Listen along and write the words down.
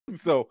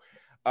So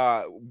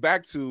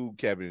back to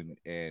Kevin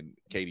and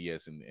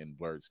KDS and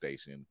Blerd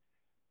Station.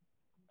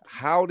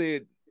 How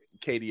did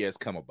KDS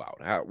come about?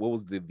 What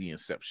was the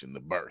inception, the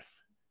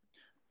birth?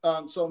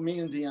 So me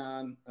and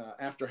Dion,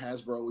 after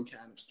Hasbro, we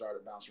kind of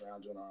started bouncing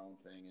around doing our own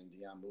thing, and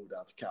Dion moved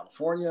out to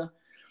California,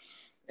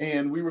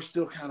 and we were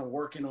still kind of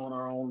working on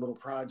our own little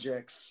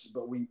projects,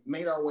 but we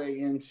made our way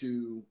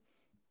into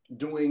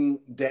doing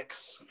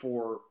decks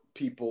for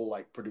people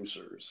like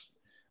producers.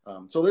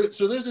 So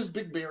there's this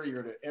big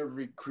barrier that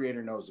every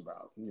creator knows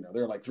about. You know,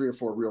 there are like 3 or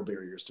 4 real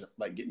barriers to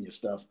like getting your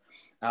stuff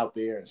out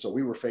there. And so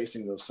we were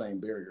facing those same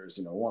barriers.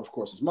 You know, one, of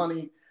course, is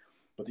money.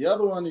 But the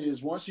other one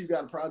is once you've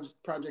got a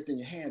project in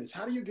your hand, is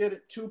how do you get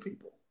it to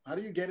people? How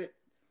do you get it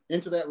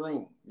into that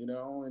room, you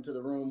know, into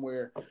the room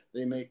where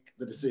they make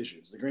the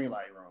decisions, the green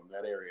light room,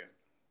 that area.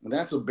 And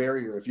that's a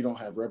barrier if you don't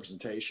have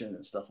representation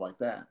and stuff like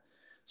that.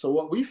 So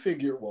what we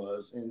figured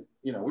was, and,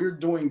 you know, we were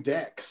doing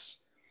decks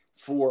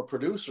for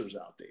producers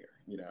out there,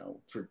 you know,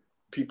 for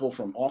people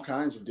from all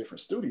kinds of different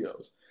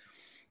studios.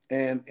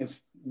 And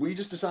we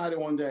just decided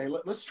one day,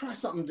 let's try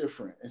something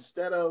different.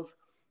 Instead of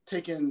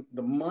taking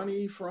the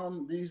money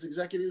from these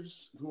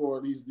executives who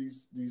are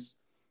these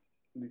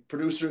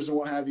producers and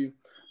what have you,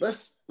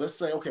 let's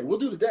say, okay, we'll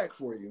do the deck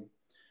for you,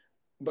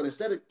 but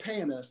instead of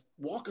paying us,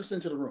 walk us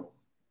into the room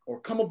or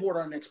come aboard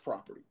our next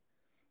property.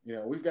 You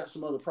know, we've got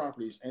some other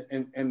properties,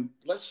 and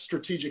let's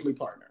strategically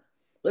partner.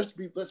 Let's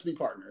be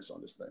partners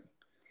on this thing.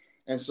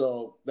 And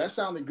so that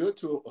sounded good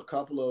to a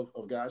couple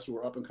of guys who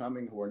were up and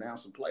coming, who are now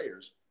some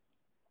players,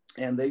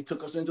 and they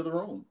took us into the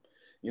room.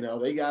 You know,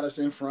 they got us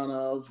in front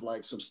of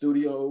like some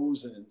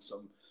studios and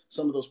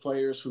some of those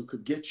players who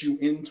could get you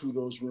into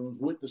those rooms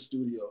with the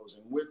studios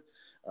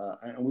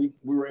and we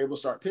were able to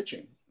start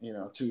pitching, you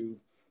know, to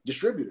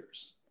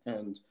distributors.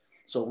 And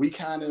so we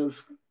kind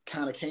of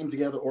came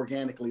together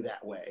organically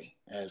that way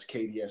as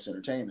KDS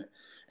Entertainment.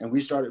 And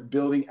we started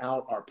building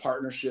out our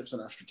partnerships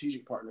and our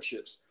strategic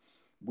partnerships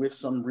with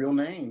some real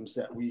names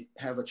that we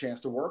have a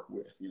chance to work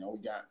with. You know, we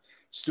got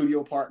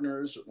studio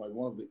partners, like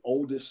one of the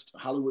oldest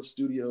Hollywood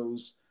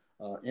studios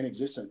in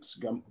existence,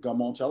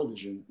 Gaumont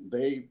Television.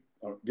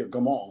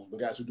 Gaumont, the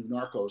guys who do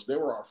Narcos, they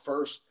were our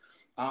first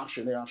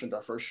option. They optioned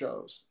our first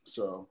shows.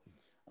 So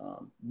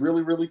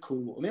really, really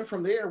cool. And then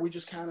from there, we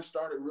just kind of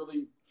started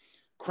really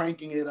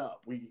cranking it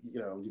up.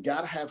 You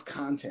got to have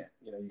content.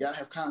 You know, you got to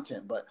have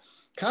content, but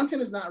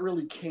content is not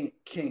really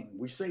king.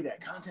 We say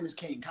that content is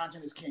king.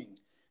 Content is king.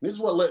 And this is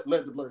what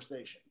led to Blerd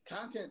Station.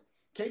 Content.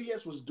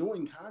 KDS was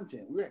doing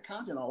content. We had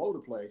content all over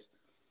the place,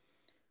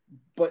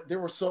 but there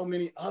were so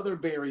many other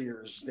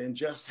barriers than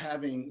just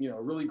having, you know,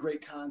 really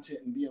great content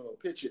and being able to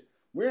pitch it.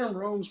 We're in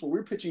rooms where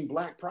we're pitching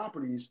Black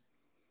properties,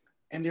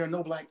 and there are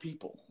no Black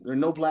people. There are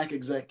no Black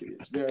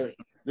executives. There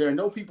are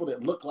no people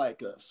that look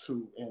like us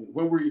and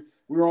when we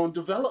were on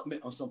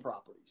development on some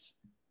properties,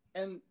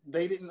 and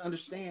they didn't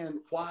understand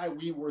why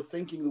we were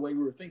thinking the way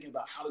we were thinking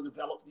about how to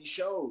develop these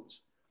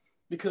shows,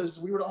 because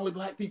we were the only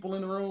Black people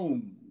in the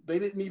room. They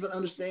didn't even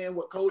understand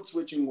what code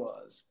switching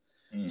was.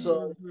 Mm-hmm.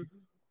 So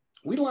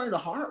we learned the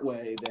hard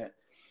way that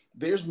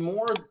there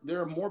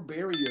are more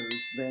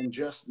barriers than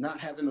just not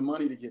having the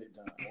money to get it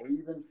done, or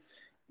even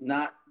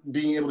not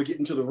being able to get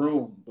into the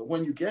room. But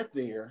when you get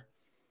there,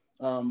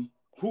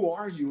 who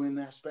are you in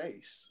that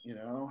space? You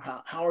know,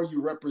 how are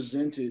you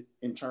represented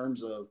in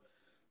terms of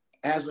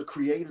as a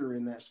creator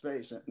in that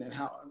space, and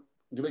how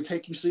do they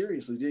take you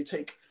seriously? Do they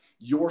take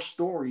your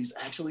stories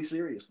actually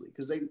seriously?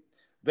 Because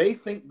they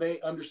think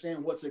they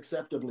understand what's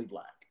acceptably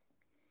Black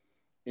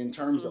in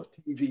terms of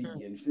TV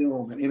and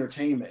film and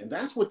entertainment. And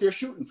that's what they're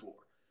shooting for,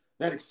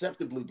 that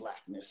acceptably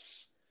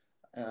Blackness.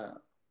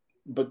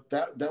 But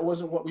that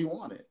wasn't what we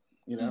wanted,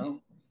 you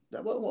know?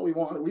 That wasn't what we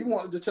wanted. We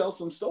wanted to tell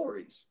some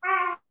stories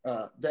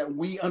that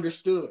we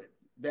understood,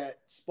 that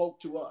spoke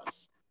to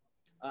us.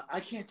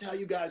 I can't tell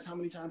you guys how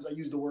many times I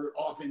used the word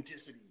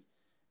authenticity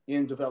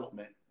in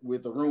development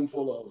with a room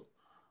full of,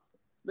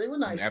 they were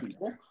nice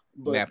people.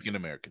 But, napkin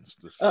Americans.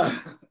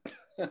 The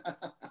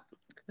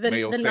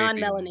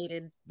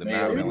non-melanated. The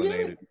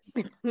non-melanated.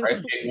 Ice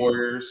Skate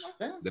Warriors.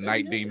 The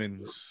Night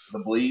Demons. The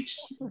Bleach.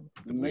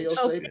 The Male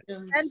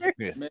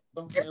Sapiens.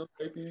 Male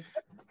Sapiens.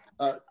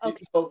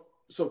 Okay.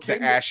 So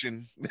the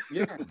Ashen.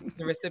 Yeah.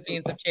 The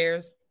recipients of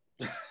chairs.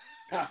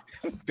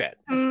 That.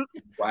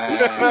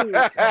 Wow.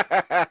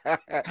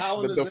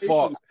 The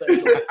default.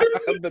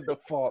 The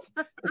default.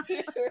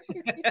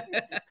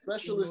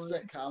 Specialist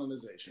set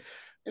colonization.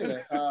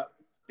 Anyway,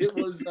 it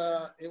was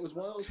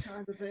one of those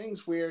kinds of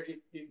things where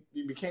it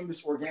became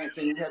this organic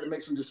thing. We had to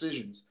make some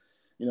decisions.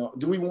 You know,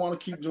 do we want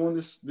to keep doing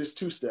this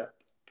two-step,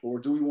 or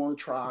do we want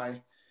to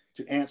try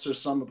to answer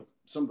some of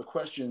the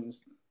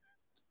questions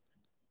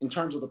in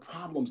terms of the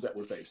problems that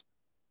we're facing?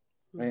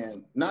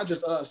 And not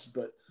just us,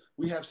 but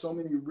we have so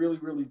many really,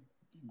 really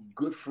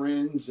good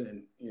friends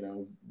and, you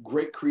know,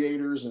 great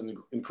creators in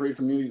the creative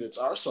community that's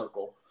our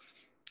circle.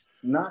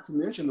 Not to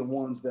mention the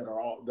ones that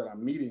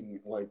I'm meeting,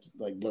 like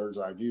Blerd's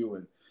Eyeview,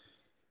 and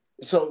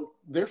so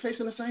they're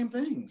facing the same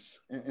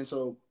things. And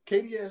so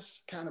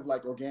KDS kind of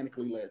like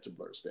organically led to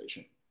Blerd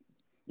Station.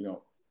 You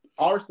know,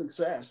 our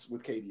success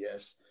with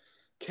KDS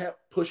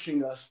kept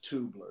pushing us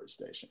to Blerd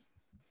Station.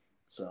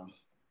 So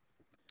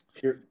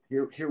here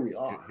we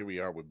are. Here we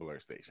are with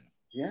Blerd Station.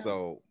 Yeah.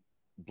 So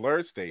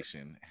Blerd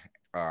Station,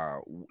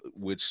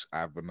 which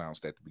I've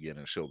announced at the beginning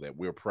of the show that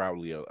we're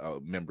proudly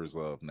members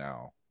of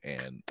now,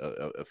 and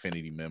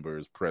affinity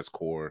members, press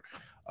corps.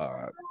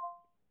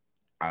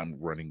 I'm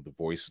running the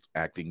voice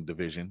acting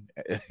division,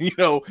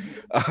 come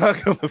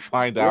to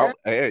find out,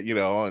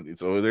 and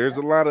so there's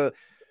a lot of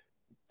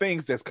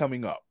things that's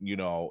coming up,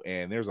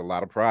 and there's a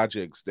lot of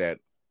projects that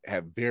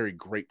have very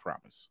great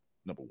promise.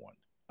 Number one,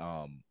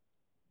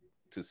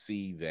 to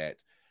see that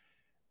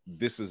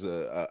this is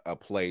a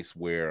place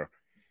where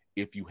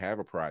if you have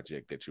a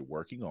project that you're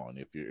working on,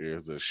 if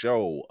there's a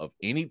show of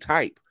any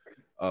type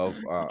of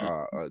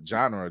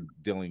genre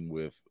dealing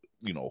with,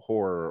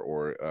 horror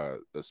or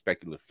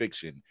speculative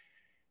fiction,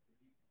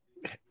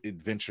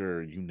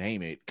 adventure, you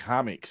name it,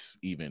 comics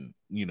even,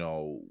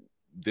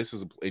 this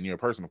is and you're a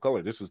person of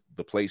color, this is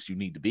the place you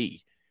need to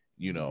be,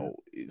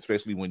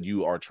 especially when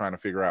you are trying to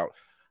figure out,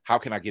 how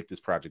can I get this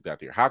project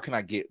out there? How can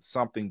I get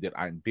something that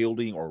I'm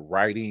building or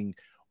writing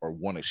or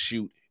want to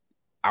shoot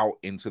out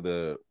into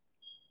the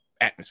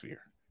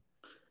atmosphere?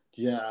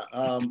 Yeah.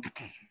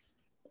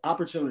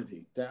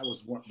 Opportunity. That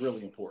was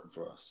really important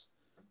for us.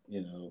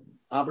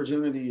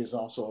 Opportunity is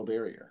also a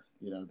barrier,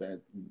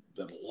 that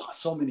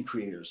so many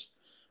creators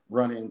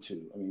run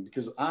into. I mean,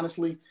 because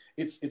honestly,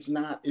 it's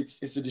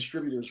a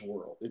distributor's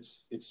world.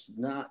 It's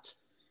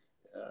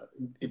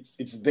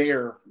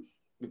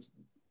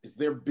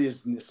their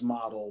business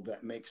model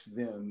that makes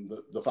them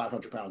the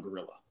 500-pound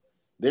gorilla.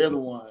 They're the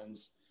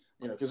ones,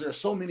 because there are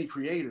so many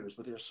creators,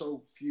 but there are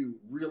so few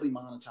really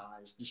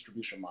monetized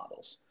distribution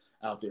models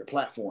out there,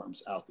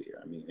 platforms out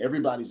there. I mean,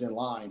 everybody's in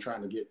line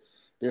trying to get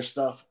their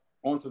stuff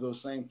onto those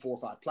same 4 or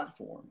 5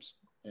 platforms,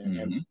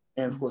 and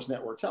of course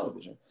network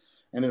television,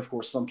 and then of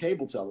course some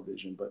cable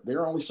television. But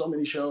there are only so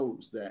many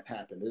shows that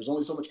happen. There's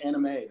only so much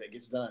anime that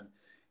gets done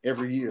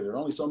every year. There are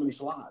only so many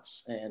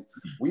slots, and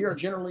we are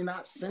generally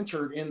not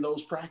centered in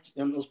those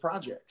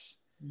projects.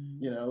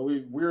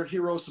 We're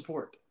hero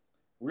support.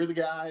 We're the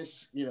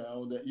guys,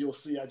 that you'll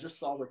see. I just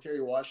saw where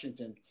Kerry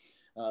Washington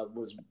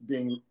was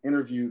being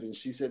interviewed, and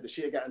she said that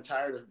she had gotten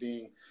tired of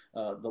being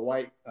the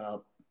white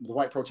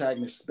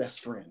protagonist's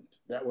best friend.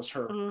 That was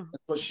her.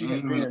 That's what she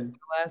had been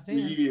for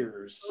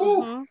years.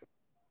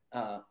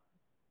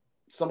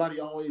 Somebody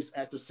always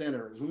at the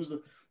center. Who's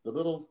the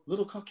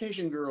little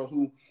Caucasian girl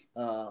who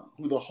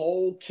the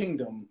whole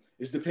kingdom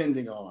is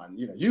depending on?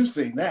 You've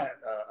seen that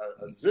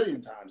a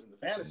zillion times in the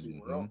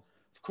fantasy world.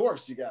 Of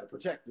course, you got to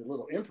protect the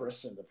little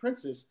empress and the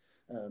princess.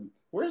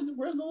 Where's the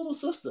little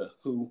sister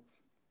who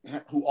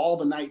all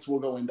the knights will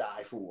go and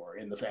die for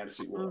in the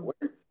fantasy world?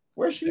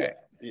 Where's she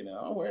at?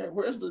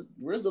 Where's the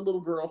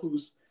little girl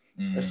who's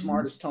as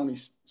smart as Tony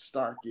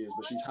Stark is,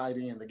 but she's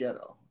hiding in the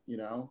ghetto?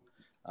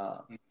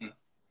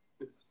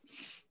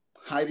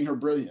 Hiding her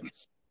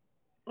brilliance.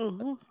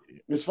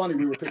 It's funny,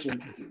 we were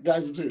pitching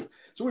guys too.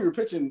 So we were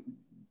pitching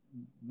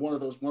one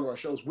of our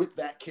shows with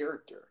that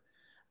character,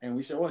 and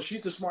we said, well,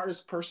 she's the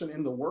smartest person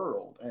in the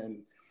world,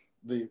 and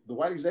the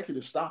white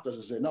executive stopped us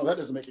and said, no, that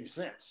doesn't make any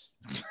sense.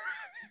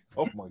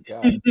 Oh my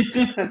God.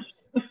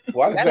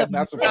 Why does that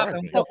not surprise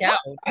me?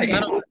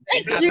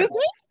 Excuse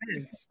me?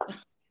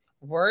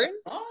 Word?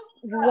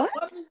 What?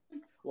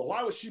 Well,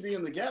 why would she be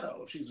in the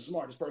ghetto if she's the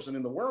smartest person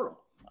in the world?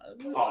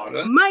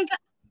 My God.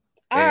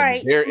 All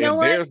right.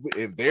 There's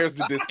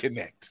the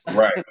disconnect.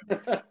 Right.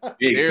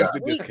 There's the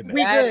disconnect.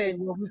 We That good. is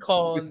what we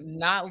call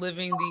not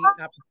living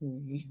the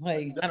opportunity.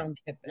 Like, I don't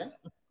get that.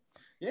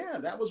 Yeah,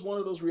 that was one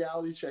of those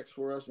reality checks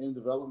for us in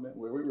development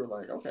where we were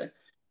like, okay,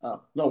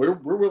 no,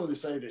 we're willing to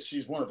say that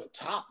she's one of the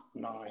top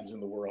 9s in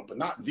the world, but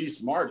not the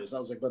smartest. I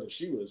was like, but if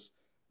she was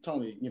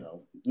Tony,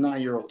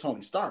 9-year-old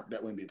Tony Stark,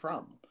 that wouldn't be a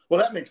problem. Well,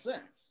 that makes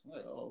sense.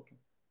 Like, oh,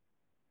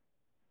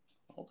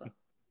 okay.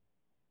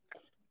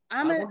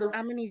 I'm gonna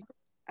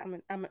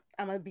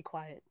be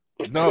quiet.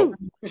 No.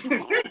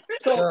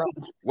 So,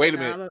 wait a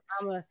minute.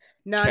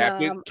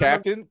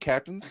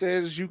 Captain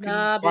says you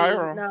can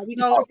fire him. We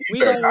gonna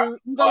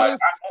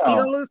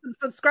lose some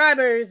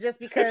subscribers just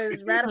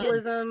because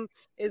radicalism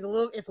is a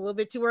little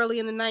bit too early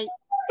in the night.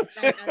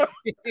 A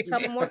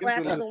couple more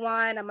glasses of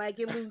wine, I might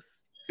get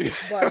loose.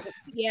 But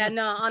yeah,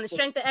 no, on the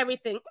strength of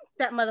everything,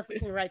 that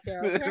motherfucker right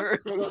there.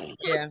 Okay?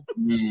 Yeah.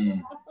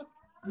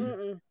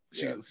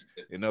 She's,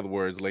 in other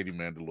words, Lady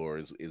Mandalore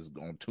is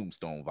on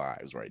Tombstone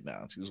vibes right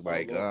now. She's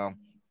like,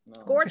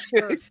 Scorched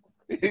earth.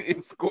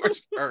 It's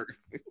scorched earth.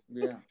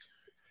 Yeah.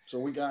 So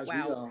we just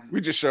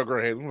shook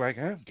her head. We're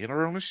like, get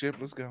her on the ship.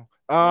 Let's go.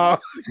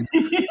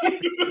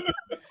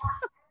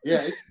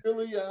 Yeah, it's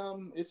really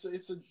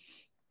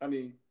I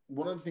mean,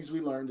 one of the things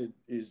we learned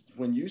is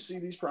when you see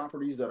these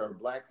properties that are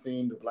Black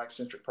themed or Black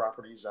centric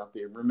properties out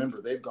there,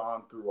 remember they've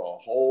gone through a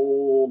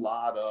whole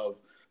lot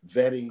of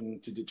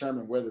vetting to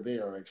determine whether they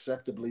are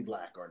acceptably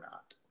Black or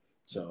not.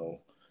 So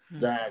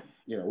that,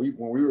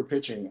 when we were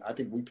pitching, I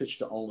think we pitched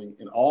to only,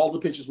 in all the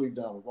pitches we've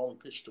done, we've only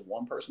pitched to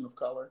one person of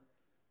color,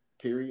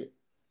 period.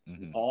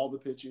 all the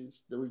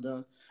pitches that we've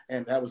done.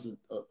 And that was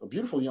a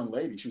beautiful young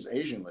lady. She was an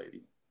Asian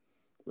lady,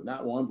 but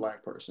not one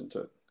black person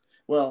took.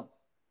 Well,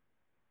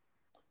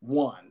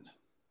 one.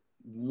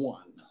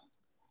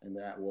 And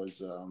that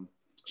was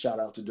shout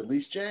out to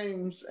Delise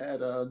James at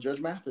Judge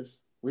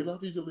Mathis. We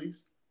love you,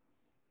 Delise.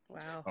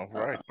 Wow. All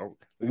right.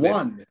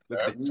 One in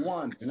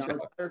our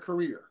entire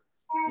career.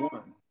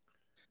 One.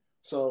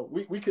 So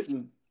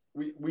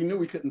we knew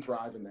we couldn't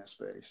thrive in that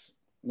space.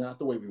 Not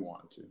the way we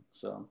wanted to.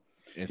 So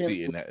and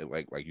see, in that,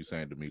 like you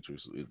saying,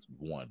 Demetrius, it's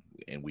one,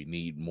 and we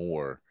need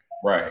more.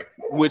 Right.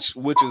 Which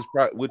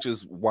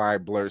is why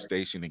Blerd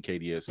Station and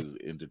KDS's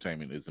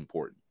entertainment is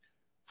important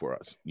for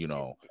us, you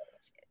know.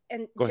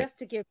 And just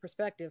to give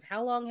perspective,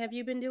 how long have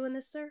you been doing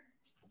this, sir?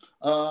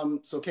 So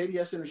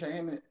KDS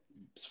Entertainment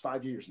is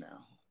 5 years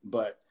now,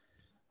 but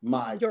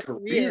my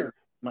career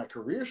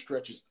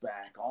stretches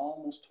back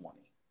almost 20.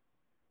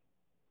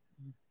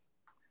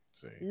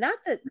 Not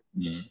that.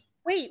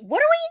 Wait,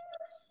 what are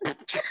we?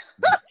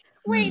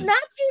 Wait, not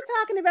you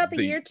talking about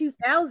the year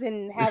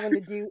 2000 having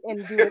to do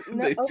and do it.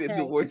 No, okay.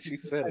 The way she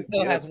said it.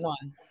 Still has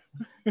one.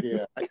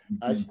 Yeah,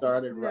 I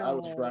started. No. I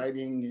was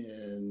writing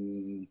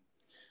in,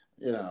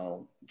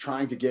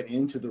 trying to get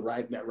into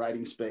that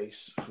writing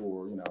space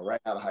for,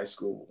 right out of high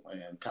school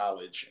and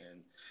college,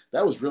 and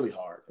that was really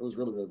hard. It was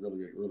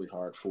really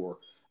hard for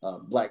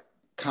Black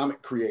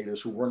comic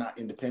creators who were not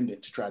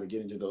independent to try to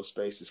get into those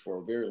spaces for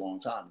a very long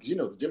time, because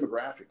the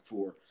demographic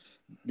for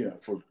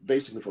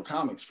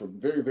comics for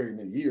very, very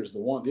many years, the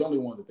only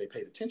one that they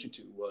paid attention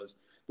to was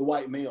the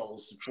white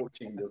males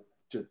 14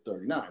 to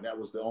 39. That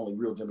was the only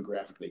real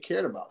demographic they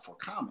cared about for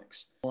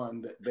comics.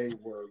 One that they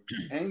were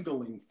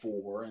angling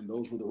for, and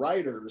those were the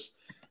writers,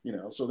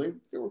 so they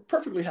were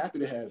perfectly happy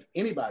to have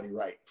anybody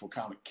write for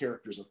comic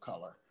characters of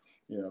color.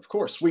 Of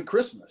course, Sweet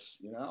Christmas,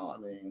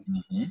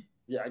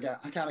 yeah,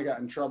 I kind of got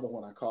in trouble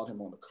when I called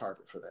him on the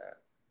carpet for that.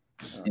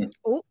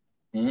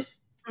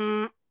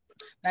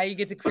 Now you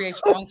get to create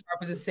your own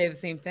carpets and say the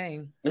same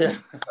thing. Yeah.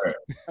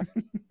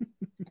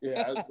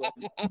 Yeah.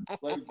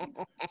 Like,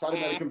 thought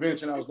him at a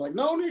convention. I was like,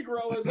 no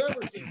Negro has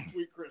ever seen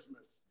Sweet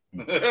Christmas.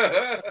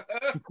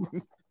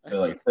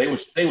 Like,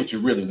 say what you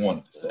really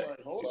wanted to say.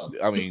 Like, hold up.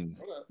 I mean,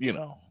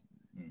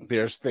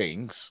 there's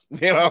things,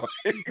 there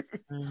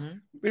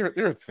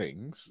are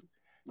things.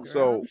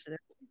 So,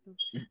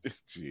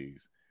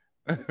 jeez.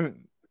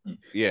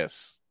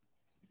 Yes.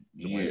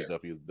 Dwayne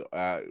McDuffie is.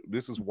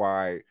 This is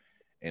why,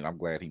 and I'm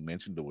glad he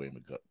mentioned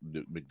Dwayne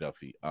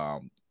McDuffie.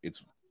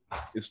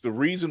 It's the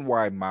reason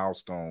why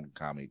Milestone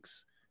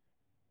Comics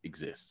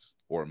exists,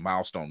 or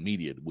Milestone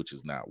Media, which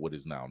is now what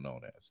is now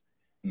known as.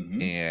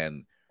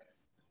 And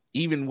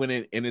even when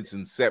in its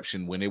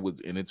inception, when it was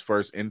in its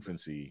first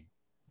infancy,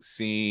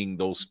 seeing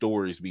those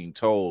stories being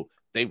told,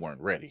 they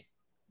weren't ready.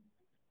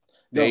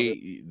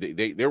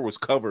 There was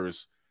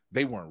covers,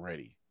 they weren't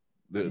ready.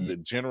 The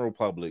general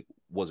public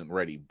wasn't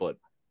ready, but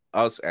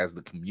us as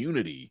the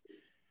community,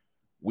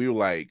 we were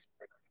like,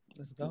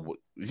 let's go. What,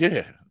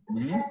 yeah.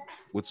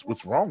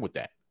 What's wrong with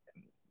that?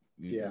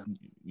 Yeah.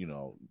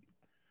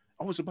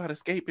 It's about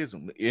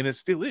escapism, and it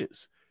still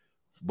is.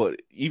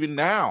 But even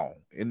now,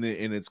 in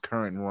its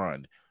current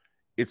run,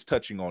 it's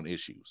touching on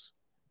issues.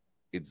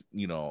 It's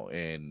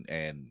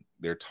and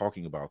they're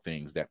talking about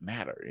things that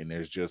matter. And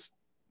there's just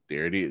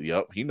there it is.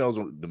 Yep, he knows.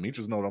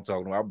 Demetrius knows what I'm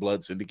talking about.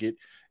 Blood Syndicate.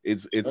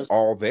 It's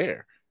all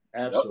there.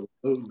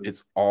 Absolutely,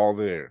 it's all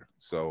there.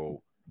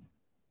 So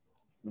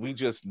we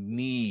just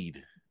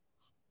need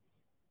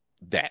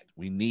that.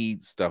 We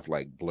need stuff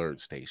like Blerd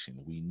Station.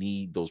 We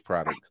need those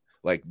products.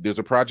 Like there's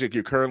a project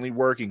you're currently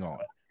working on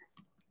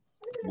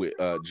with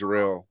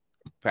Jarrell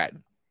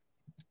Patton.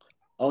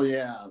 Oh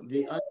yeah,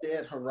 the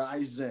Undead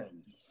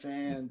Horizon.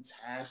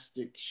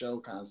 Fantastic show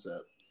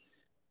concept.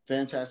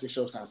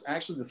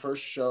 Actually, the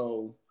first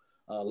show,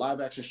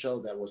 live action show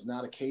that was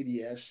not a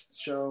KDS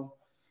show,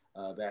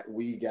 that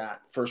we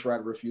got first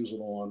right of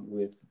refusal on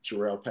with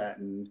Jarrell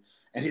Patton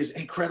and his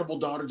incredible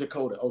daughter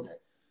Dakota. Okay,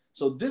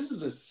 so this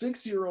is a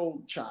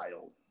 6-year-old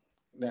child.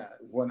 Now,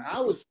 when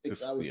I was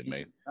 6,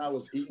 I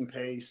was eating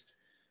paste,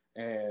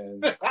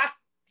 and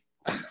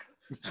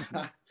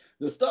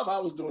the stuff I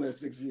was doing at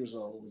 6 years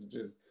old was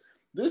just.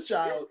 This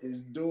child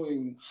is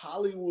doing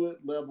Hollywood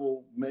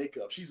level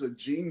makeup. She's a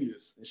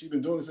genius, and she's been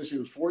doing it since she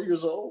was 4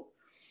 years old.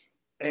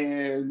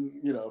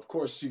 And of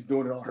course, she's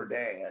doing it on her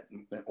dad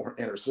and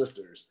her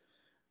sisters.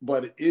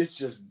 But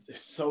it's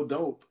so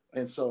dope.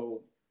 And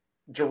so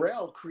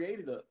Jarrell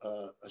created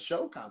a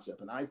show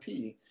concept, an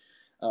IP,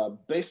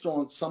 based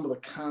on some of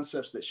the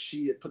concepts that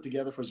she had put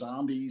together for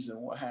zombies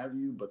and what have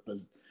you. But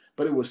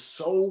it was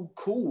so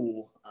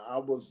cool. I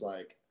was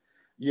like,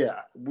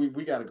 yeah,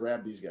 we got to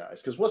grab these guys,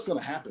 because what's going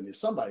to happen is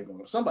somebody's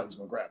going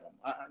to grab them.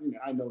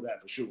 I know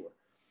that for sure.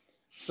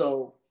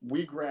 So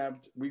we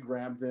grabbed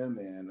them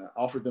and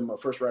offered them a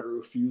first right of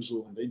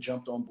refusal, and they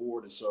jumped on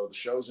board. And so the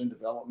show's in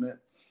development,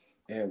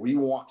 and we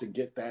want to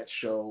get that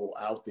show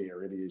out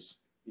there. It is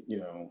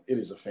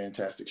a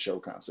fantastic show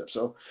concept.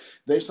 So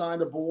they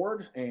signed a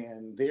board,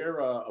 and they're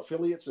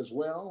affiliates as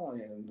well.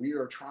 And we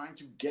are trying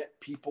to get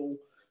people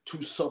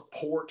to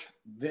support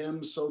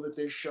them so that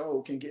their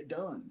show can get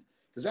done.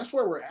 Because that's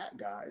where we're at,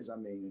 guys. I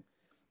mean,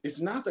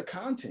 it's not the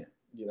content,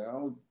 you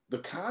know, the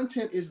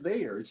content is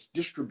there. It's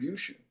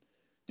distribution.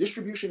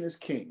 Distribution is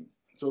king.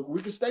 So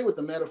we can stay with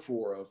the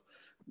metaphor of,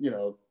 you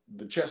know,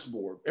 the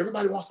chessboard.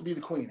 Everybody wants to be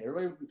the queen.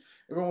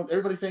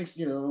 Everybody thinks,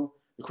 you know,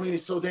 the queen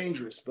is so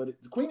dangerous, but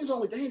the queen is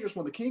only dangerous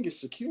when the king is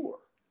secure.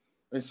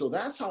 And so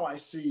that's how I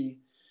see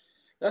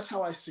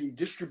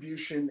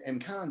distribution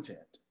and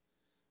content.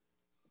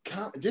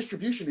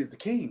 Distribution is the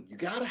king. You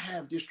got to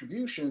have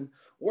distribution,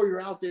 or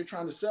you're out there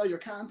trying to sell your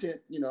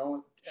content, you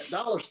know, at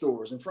dollar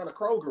stores in front of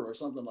Kroger or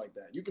something like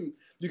that. You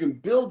can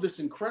build this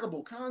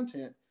incredible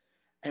content,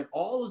 and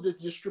all of the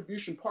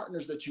distribution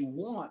partners that you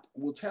want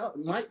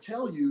might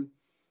tell you,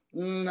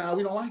 no,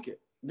 we don't like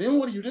it. Then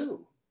what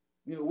do?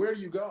 You know, where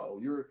do you go?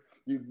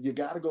 You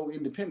got to go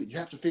independent. You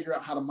have to figure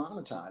out how to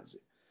monetize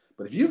it.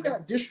 But if you've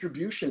got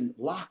distribution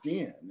locked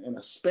in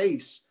a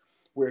space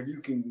where you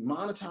can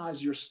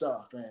monetize your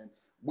stuff, and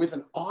with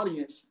an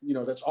audience, you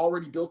know, that's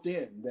already built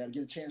in, that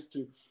get a chance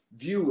to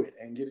view it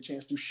and get a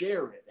chance to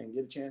share it and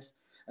get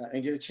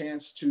a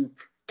chance to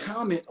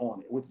comment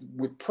on it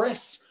with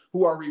press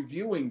who are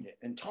reviewing it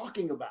and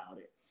talking about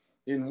it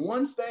in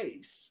one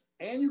space,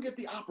 and you get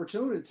the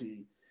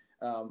opportunity.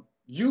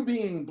 You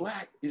being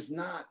Black is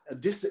not a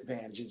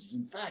disadvantage. It's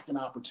in fact an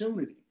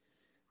opportunity,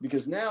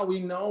 because now we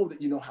know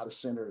that you know how to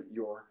center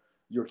your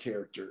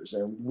characters,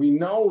 and we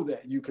know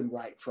that you can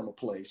write from a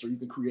place, or you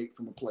can create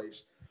from a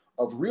place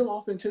of real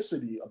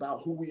authenticity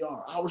about who we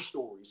are, our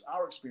stories,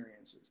 our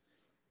experiences.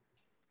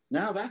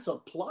 Now that's a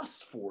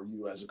plus for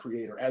you as a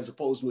creator, as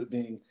opposed to it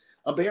being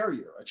a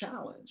barrier, a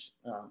challenge.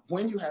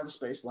 When you have a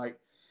space like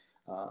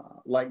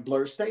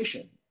Blerd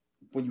Station,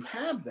 when you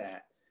have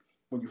that,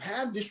 when you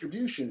have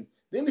distribution,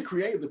 then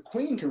the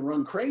queen can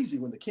run crazy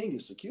when the king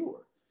is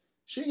secure.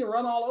 She can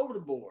run all over the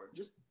board,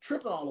 just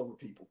tripping all over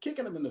people,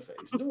 kicking them in the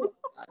face, doing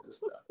all kinds of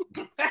stuff.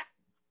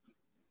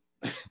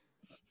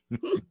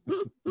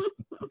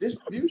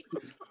 Distribution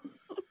is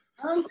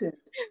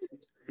content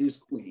is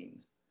queen.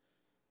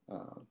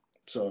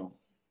 So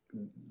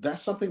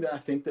that's something that I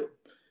think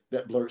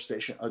that Blerd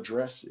Station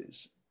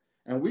addresses.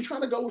 And we try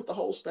to go with the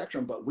whole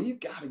spectrum, but we've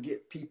got to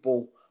get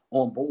people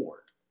on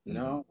board. You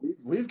know,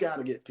 we've got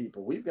to get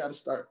people. We've got to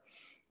start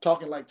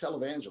talking like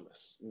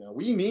televangelists. You know,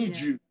 we need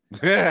you.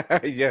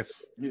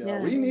 Yes. You know,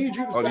 we need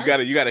you. You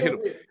gotta hit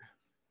them.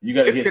 You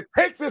gotta you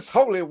take this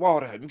holy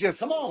water and just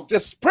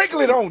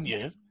sprinkle it on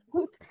you.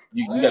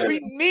 We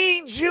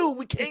need you.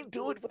 We can't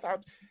do it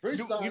without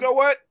you. You know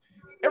what?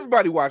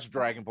 Everybody watch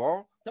Dragon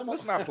Ball.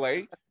 Let's not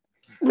play.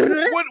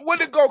 What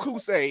did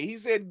Goku say? He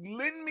said,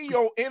 "Lend me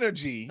your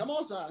energy." Come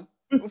on, son.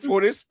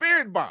 For this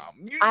spirit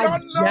bomb. I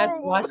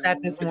just watched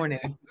that this morning.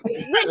 We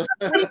need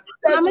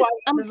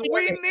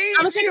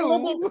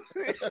you.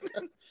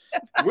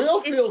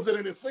 Will feels it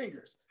in his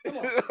fingers. Come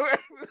on.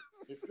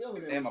 He's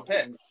feeling it in my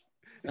pets.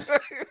 I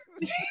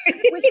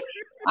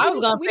was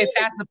gonna say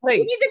pass the plate.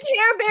 We need the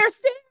Care Bear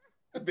stick.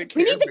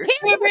 We need the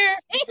Care Bear.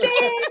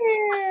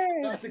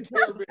 That's the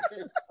Care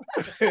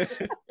Bears.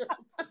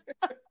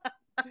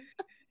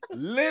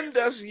 Lend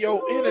us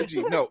your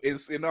energy. No,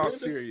 it's in all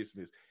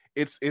seriousness.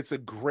 It's a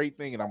great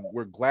thing, and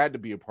we're glad to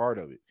be a part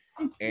of it.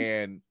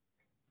 And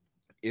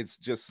it's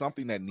just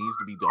something that needs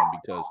to be done,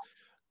 because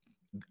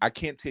I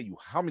can't tell you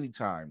how many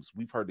times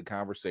we've heard the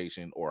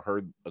conversation or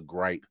heard a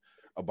gripe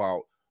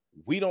about,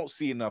 we don't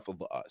see enough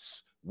of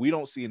us. We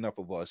don't see enough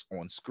of us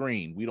on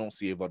screen. We don't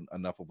see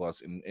enough of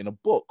us in a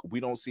book.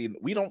 We don't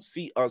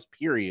see us,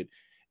 period.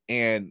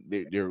 And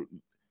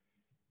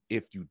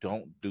if you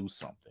don't do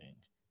something,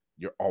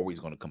 you're always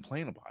going to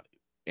complain about it.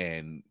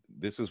 And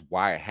this is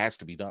why it has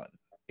to be done.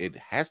 It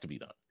has to be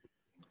done.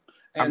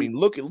 And I mean,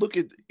 look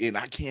at, and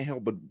I can't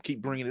help but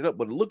keep bringing it up,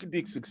 but look at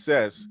the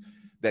success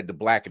that the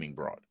blackening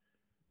brought.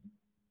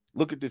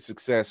 Look at the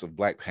success of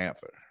Black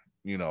Panther.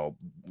 You know,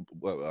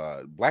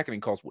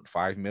 blackening cost what,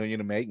 $5 million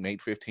to make,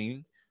 made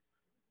 15.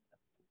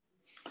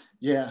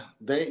 Yeah,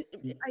 they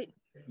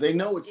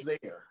know it's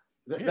there.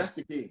 That's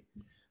the key.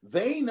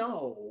 They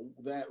know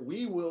that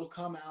we will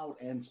come out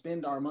and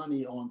spend our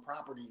money on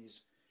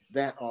properties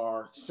that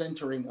are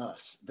centering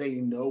us. They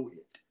know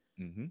it.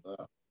 Mm-hmm.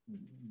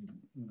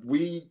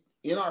 We,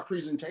 in our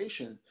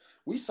presentation,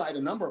 we cite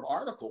a number of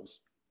articles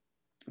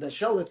that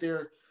show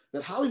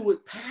that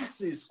Hollywood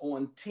passes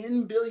on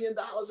 $10 billion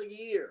a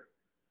year,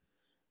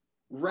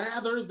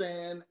 rather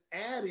than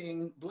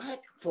adding Black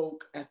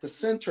folk at the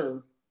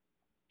center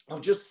of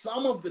just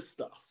some of the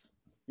stuff,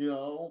 you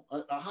know,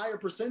 a higher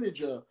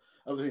percentage of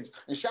the things.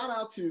 And shout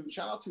out to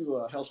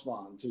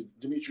Hellspawn, to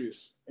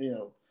Demetrius, you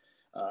know,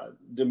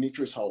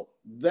 Demetrius Holt.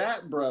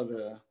 That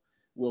brother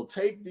will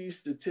take these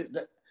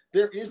statistics.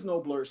 There is no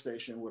Blerd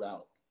Station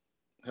without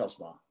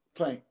Hellspawn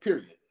playing,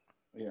 period.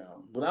 You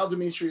know, without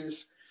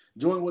Demetrius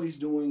doing what he's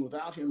doing,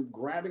 without him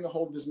grabbing a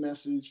hold of this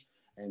message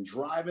and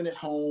driving it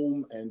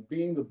home and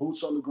being the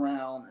boots on the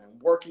ground and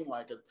working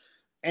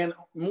and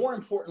more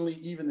importantly,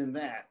 even than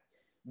that,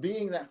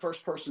 being that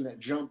first person that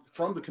jumped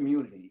from the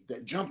community,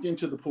 that jumped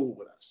into the pool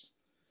with us.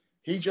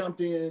 he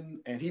jumped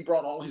in and he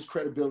brought all his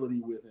credibility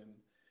with him.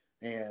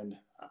 And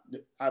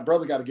I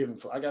got to give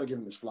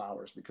him his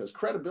flowers, because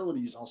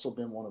credibility has also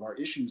been one of our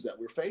issues that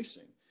we're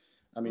facing.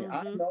 I mean,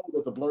 I know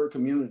that the Blerd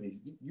community,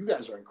 you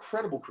guys are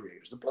incredible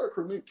creators. The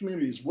Blerd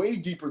community is way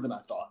deeper than I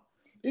thought.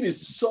 It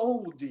is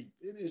so deep.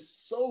 It is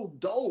so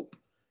dope.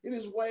 It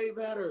is way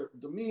better.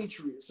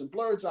 Demetrius and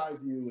Blerd's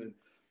Eyeview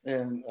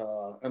and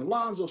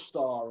Lonzo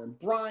Starr and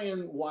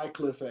Brian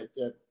Wycliffe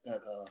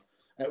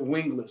at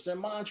Wingless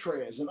and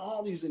Montrez and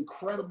all these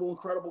incredible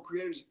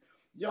creators.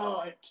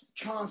 Y'all,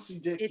 Chauncey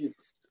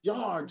Dickens.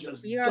 Y'all are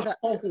just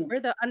we're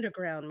the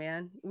underground,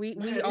 man. We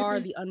are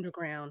the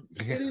underground.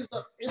 It is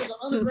an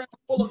underground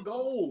full of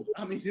gold.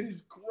 I mean, it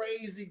is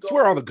crazy gold. It's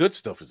where all the good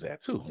stuff is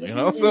at too, you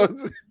know. So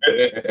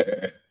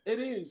it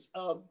is.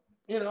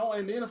 You know,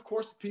 and then of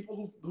course the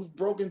people who've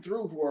broken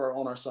through, who are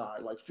on our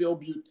side, like Phil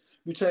Butte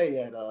at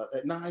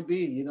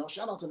 9B. You know,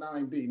 shout out to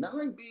 9B.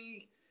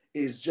 9B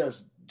is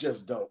just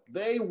dope.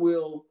 They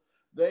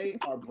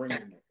are bringing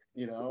it.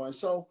 You know, and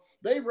so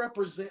they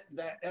represent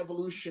that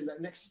evolution,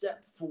 that next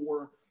step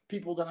for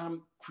people that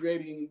I'm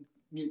creating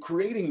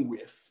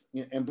with,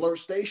 and Blerd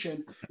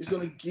Station is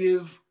going to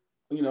give,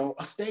 you know,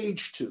 a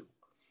stage to.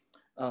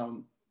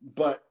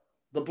 But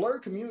the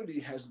Blerd community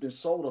has been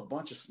sold a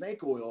bunch of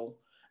snake oil,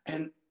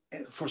 and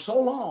for so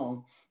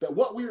long that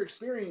what we're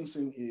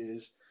experiencing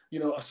is, you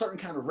know, a certain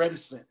kind of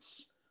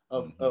reticence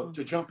of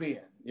to jump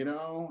in, you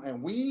know,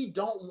 and we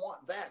don't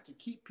want that to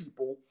keep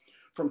people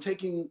from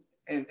taking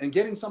and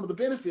getting some of the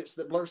benefits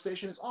that Blerd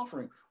Station is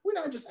offering. We're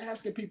not just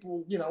asking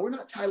people, you know, we're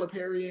not Tyler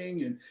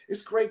Perrying, and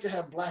it's great to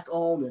have Black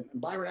owned, and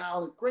Byron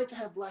Allen, great to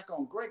have Black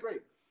owned, great.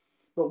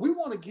 But we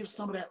want to give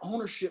some of that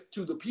ownership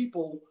to the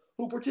people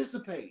who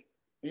participate.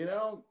 You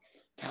know,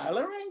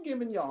 Tyler ain't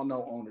giving y'all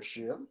no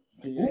ownership.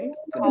 He ain't.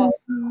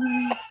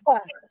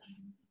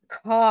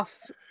 Cough.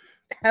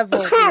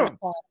 Heavily.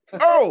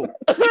 Oh,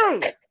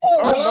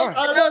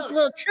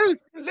 little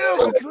truth.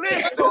 Little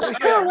glitch over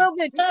A here. little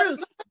bit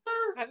truth.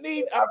 I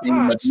need a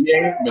punch.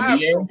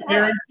 Medea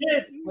sharing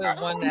shit. With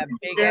one that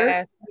big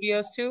ass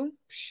studios too.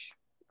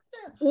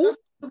 Yeah, that's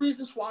the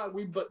reasons why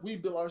we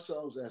bill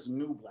ourselves as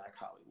new Black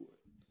Hollywood.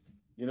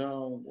 You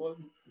know, well,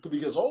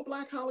 because old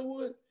Black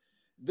Hollywood,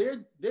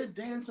 they're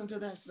dancing to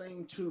that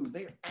same tune.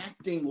 They're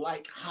acting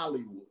like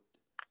Hollywood.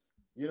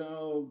 You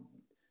know,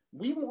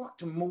 we want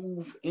to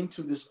move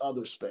into this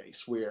other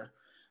space where,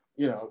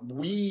 you know,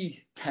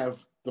 we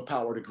have the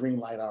power to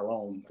greenlight our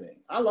own thing.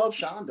 I love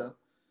Shonda,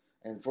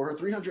 and for her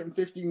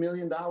 $350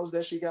 million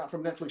that she got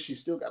from Netflix, she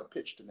still got to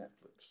pitch to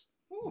Netflix.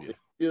 They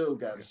still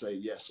got to say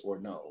yes or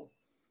no.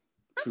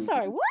 I'm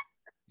sorry, what?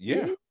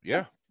 Yeah.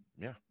 Yeah.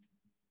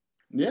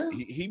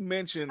 He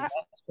mentions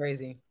That's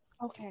crazy.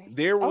 Okay.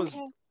 There was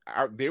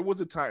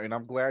a time, and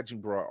I'm glad you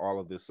brought all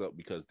of this up,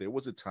 because there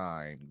was a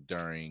time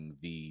during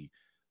the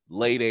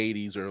late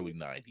 80s, early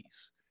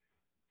 90s,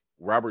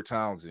 Robert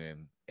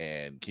Townsend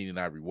and Keenan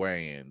Ivory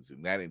Wayans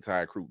and that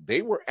entire crew,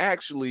 they were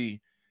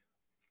actually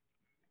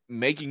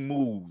making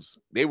moves.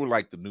 They were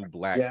like the new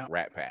Black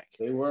Rat Pack.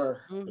 They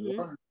were.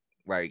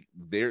 Like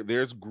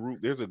there's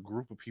a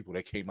group of people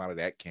that came out of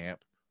that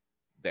camp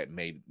that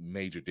made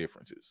major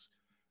differences.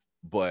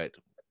 But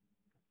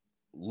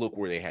look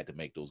where they had to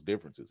make those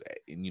differences at.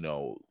 And you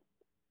know,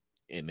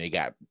 and they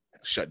got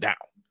shut down.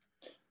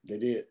 They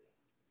did.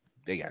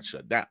 They got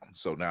shut down.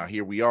 So now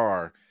here we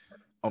are,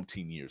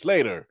 umpteen years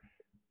later,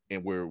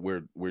 and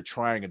we're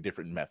trying a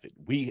different method.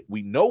 We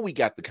know we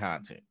got the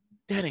content.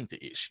 That ain't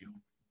the issue.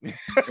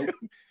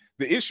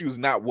 The issue is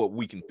not what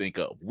we can think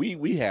of.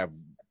 We have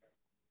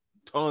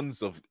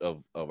tons of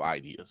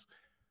ideas.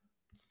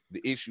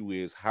 The issue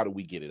is, how do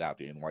we get it out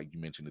there? And like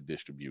you mentioned, the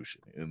distribution,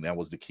 and that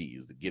was the key,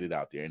 is to get it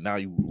out there. And now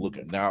you look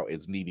at now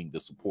it's needing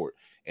the support.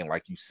 And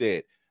like you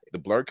said, the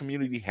Blerd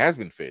community has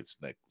been fed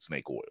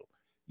snake oil.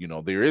 You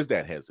know, there is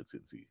that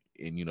hesitancy,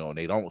 and you know, and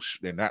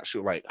they're not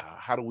sure, like,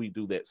 how do we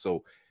do that?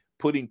 So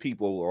putting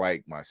people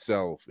like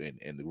myself and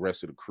the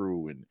rest of the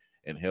crew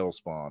and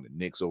Hellspawn and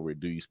Nick's over at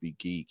Do You Speak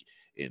Geek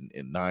and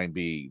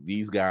 9B,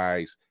 these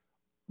guys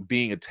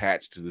being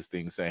attached to this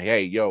thing, saying,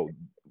 hey, yo,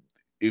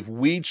 if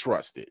we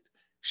trust it,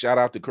 shout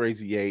out to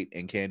Crazy 8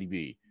 and Candy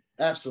B.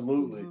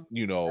 Absolutely.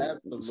 You know,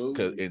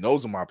 and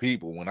those are my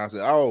people. When I say,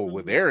 oh,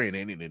 well, they're in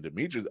it, and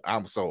Demetrius,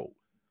 I'm sold.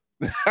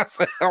 I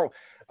said,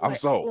 I'm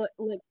sold.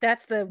 Look,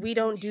 that's the we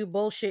don't do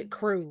bullshit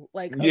crew.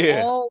 Like,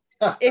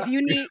 if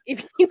you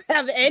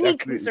have any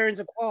concerns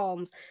or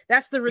qualms,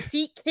 that's the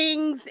receipt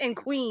kings and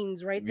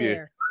queens right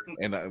there.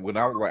 And when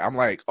I'm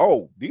like,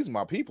 oh, these are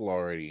my people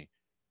already.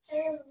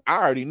 I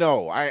already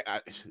know. I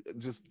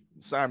just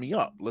sign me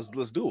up. Let's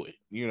do it.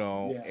 You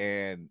know,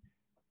 and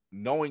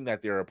knowing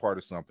that they're a part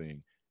of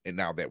something, and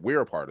now that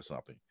we're a part of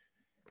something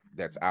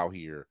that's out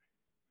here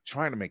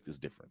trying to make this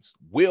difference,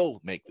 will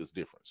make this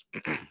difference.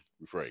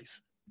 Rephrase.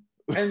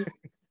 And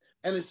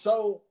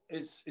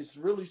it's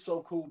really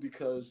so cool,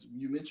 because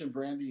you mentioned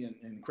Brandy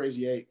and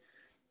Crazy 8.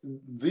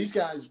 These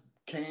guys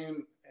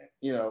came,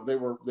 you know, they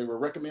were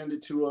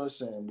recommended to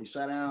us, and we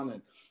sat down,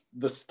 and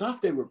the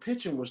stuff they were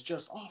pitching was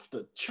just off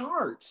the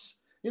charts.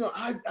 You know,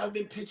 I've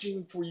been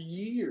pitching for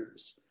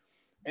years,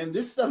 And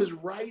this stuff is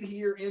right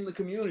here in the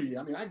community.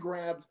 I mean, I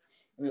grabbed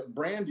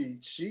Brandy.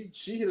 She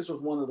hit us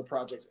with one of the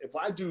projects. If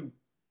I do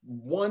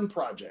one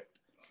project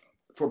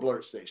for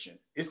Blerd Station,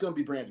 it's going to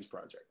be Brandy's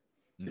project.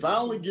 If I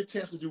only get a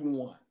chance to do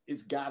one,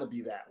 it's got to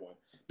be that one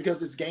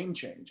because it's game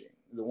changing.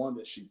 The one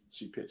that she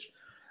pitched.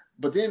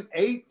 But then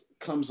 8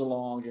 comes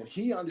along and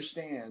he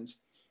understands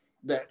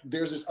that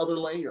there's this other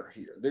layer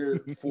here. There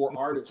for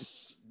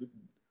artists,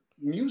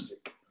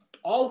 music.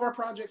 All of our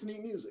projects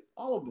need music.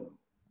 All of them.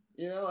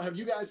 You know, have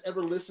you guys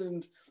ever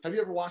listened? Have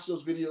you ever watched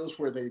those videos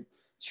where they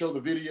show the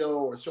video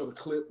or show the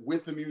clip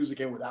with the music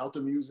and without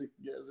the music?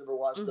 You guys ever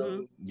watched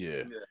those?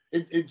 Yeah.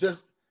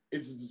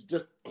 It's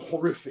just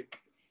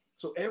horrific.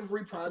 So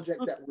every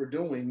project that we're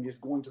doing is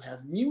going to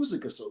have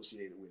music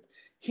associated with.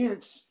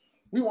 Hence,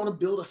 we want to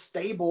build a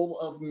stable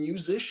of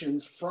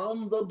musicians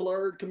from the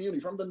Blerd community,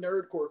 from the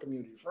nerdcore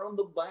community, from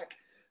the Black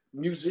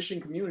musician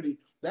community.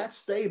 That's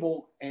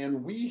stable,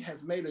 and we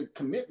have made a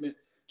commitment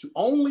to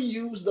only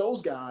use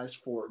those guys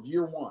for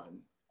year one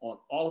on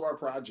all of our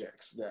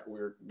projects that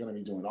we're going to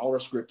be doing, all our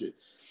scripted.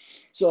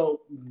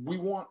 So we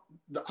want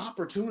the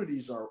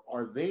opportunities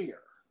are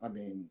there. I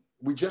mean,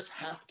 we just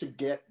have to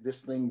get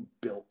this thing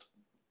built.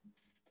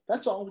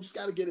 That's all. We just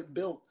got to get it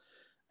built.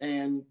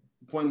 And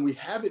when we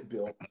have it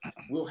built,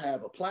 we'll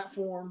have a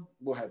platform,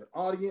 we'll have an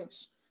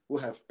audience,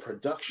 we'll have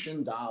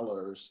production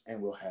dollars,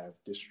 and we'll have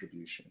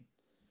distribution.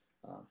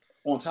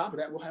 On top of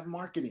that, we'll have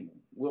marketing,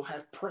 we'll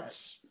have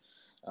press.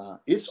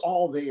 It's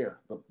all there.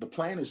 The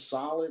plan is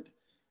solid,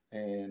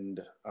 and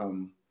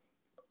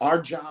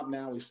our job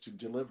now is to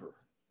deliver.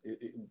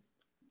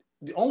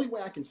 The only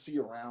way I can see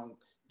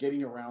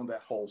getting around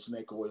that whole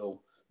snake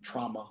oil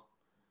trauma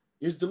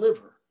is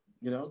deliver.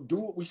 You know, do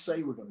what we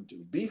say we're going to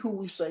do. Be who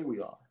we say we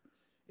are.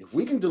 If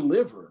we can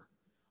deliver,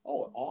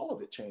 all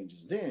of it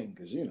changes then,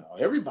 because you know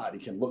everybody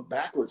can look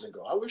backwards and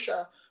go, I wish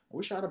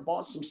I'd have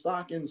bought some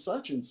stock in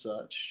such and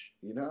such.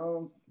 You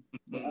know,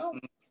 well,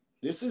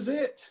 this is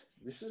it.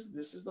 This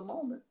is the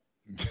moment.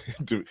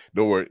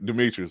 Don't worry,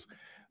 Demetrius.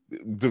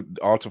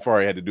 All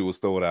Tafari had to do was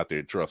throw it out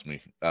there. Trust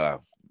me.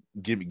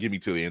 Give me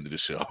till the end of the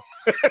show.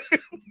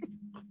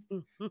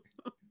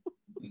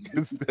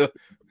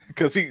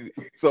 Because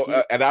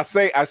and I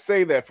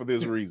say that for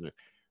this reason.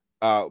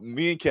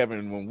 Me and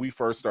Kevin, when we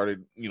first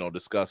started,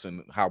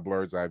 discussing how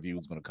Blerd's Eyeview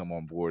was going to come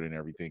on board and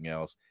everything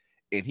else,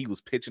 and he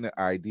was pitching an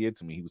idea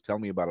to me. He was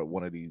telling me about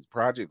one of these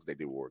projects that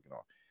they were working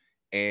on,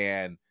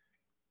 and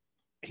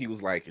he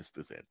was like, "It's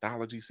this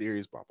anthology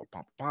series, blah blah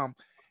blah blah,"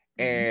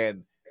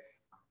 and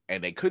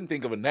they couldn't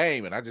think of a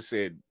name, and I just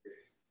said,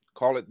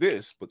 "Call it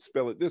this, but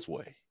spell it this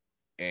way."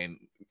 And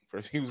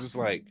first, he was just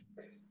like,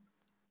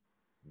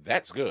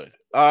 "That's good."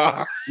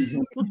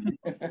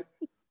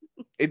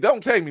 It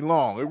don't take me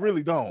long. It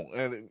really don't.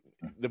 And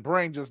the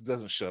brain just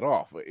doesn't shut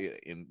off.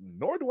 And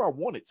nor do I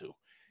want it to.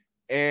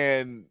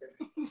 And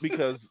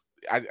because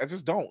I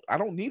just don't. I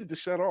don't need it to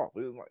shut off.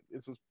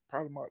 It's just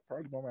part of my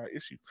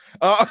issue.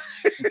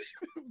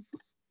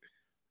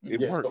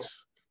 It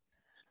works.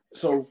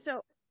 So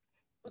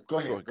go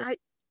ahead.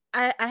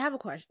 I have a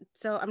question.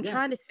 So I'm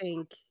trying to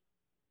think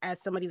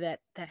as somebody that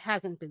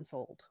hasn't been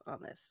sold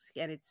on this.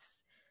 And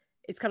it's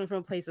coming from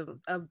a place of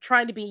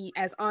trying to be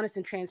as honest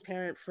and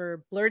transparent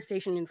for Blerd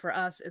Station and for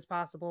us as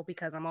possible,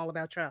 because I'm all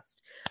about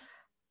trust.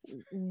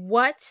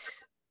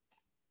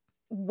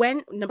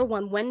 Number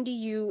one, when do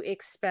you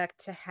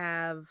expect to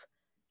have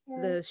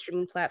the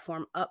streaming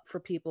platform up for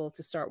people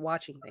to start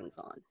watching things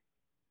on?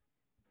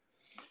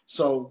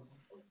 So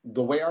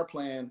the way our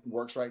plan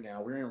works right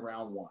now, we're in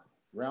round one.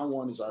 Round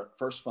one is our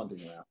first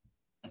funding round.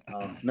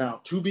 Now,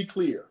 to be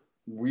clear,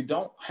 we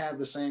don't have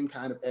the same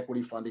kind of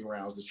equity funding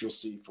rounds that you'll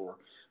see for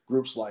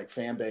groups like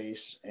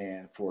Fanbase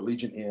and for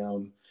Legion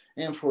M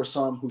and for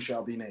some who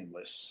shall be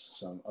nameless.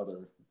 Some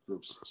other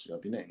groups shall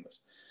be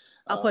nameless.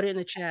 I'll put it in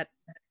the chat.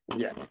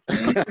 Yeah.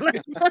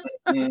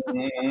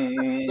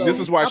 This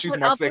is why she's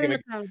my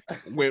second.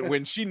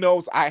 When she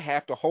knows I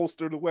have to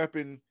holster the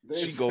weapon,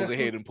 she goes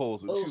ahead and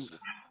pulls it.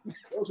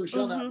 Those who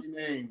shall not be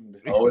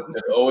named.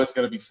 It's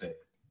gonna be said.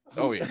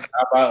 Oh yeah,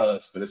 not by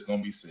us, but it's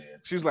gonna be said.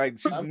 She's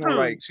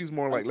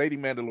more like Lady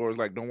Mandalore's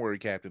like, don't worry,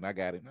 Captain, I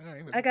got it. All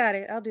right, I got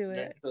it. I'll do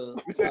it.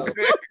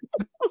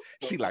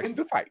 She likes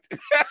to fight.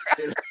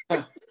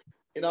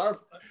 In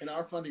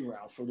our funding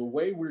round, for the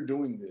way we're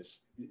doing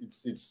this,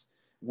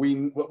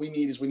 what we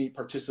need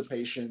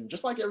participation,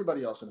 just like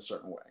everybody else in a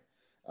certain way.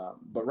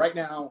 But right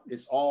now,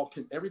 it's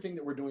everything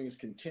that we're doing is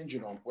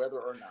contingent on whether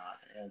or not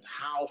and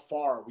how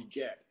far we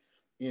get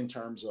in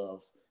terms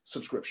of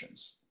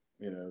subscriptions.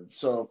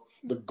 So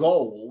the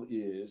goal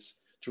is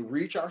to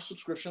reach our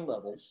subscription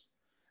levels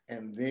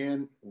and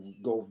then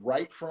go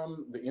right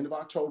from the end of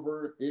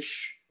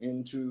October-ish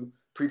into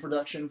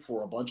pre-production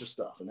for a bunch of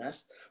stuff. And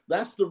that's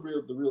the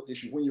real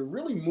issue. When you're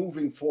really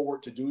moving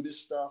forward to do this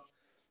stuff,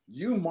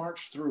 you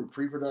march through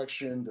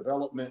pre-production,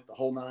 development, the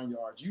whole 9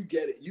 yards. You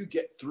get it. You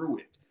get through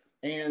it.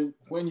 And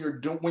when you're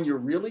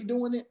really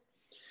doing it,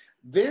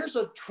 there's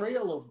a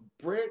trail of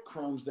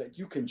breadcrumbs that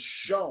you can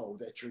show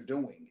that you're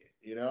doing it.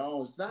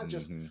 It's not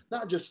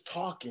just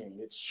talking,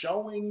 it's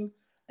showing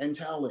and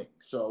telling.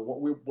 So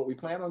what we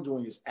plan on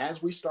doing is,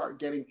 as we start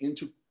getting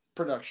into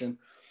production,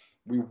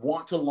 we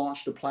want to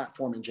launch the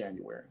platform in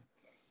January.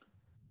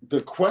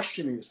 The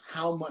question is,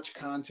 how much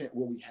content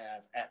will we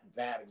have at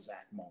that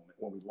exact moment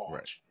when we launch?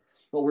 Right.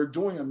 But we're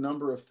doing a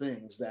number of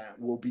things that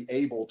we'll be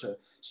able to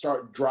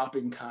start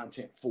dropping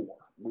content for.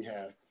 We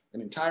have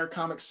an entire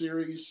comic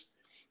series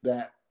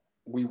that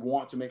we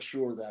want to make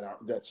sure that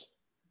that's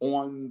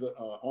on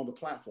the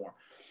platform.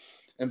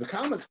 And the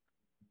comics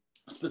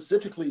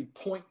specifically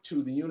point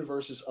to the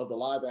universes of the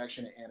live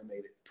action and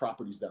animated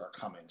properties that are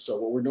coming. So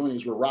what we're doing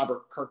is we're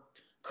Robert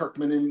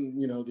Kirkmaning,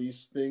 you know,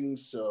 these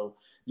things. So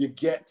you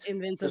get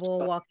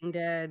Invincible, Walking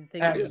Dead,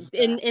 things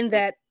in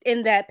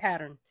that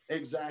pattern.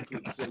 Exactly.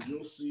 So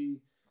you'll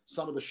see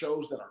some of the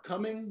shows that are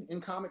coming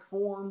in comic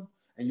form,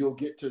 and you'll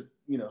get to,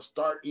 you know,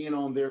 start in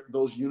on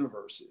those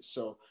universes.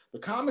 So the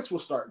comics will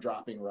start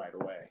dropping right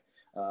away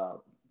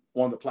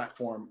on the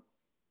platform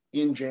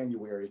in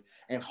January,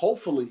 and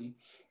hopefully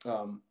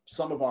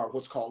some of our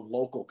what's called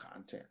local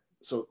content.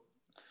 So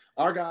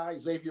our guy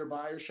Xavier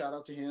Byers, shout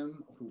out to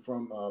him, who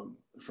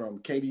from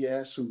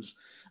KBS, who's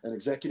an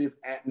executive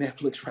at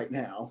Netflix right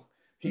now.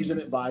 He's an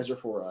advisor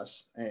for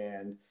us,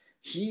 and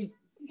he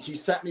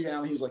sat me down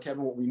and he was like,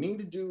 Kevin, what we need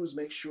to do is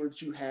make sure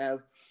that you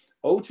have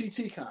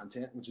OTT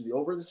content, which is the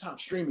over-the-top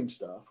streaming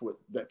stuff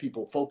that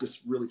people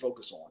really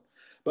focus on.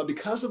 But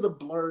because of the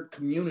Blerd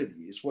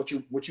community is what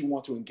you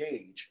want to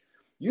engage,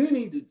 you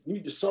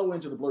need to sew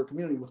into the Blerd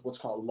community with what's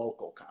called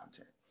local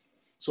content.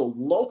 So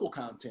local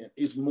content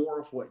is more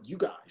of what you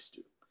guys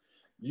do.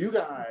 You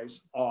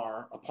guys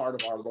are a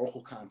part of our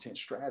local content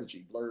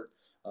strategy,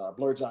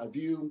 Blerd's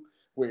Eyeview,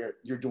 where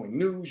you're doing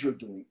news, you're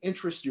doing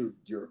interest,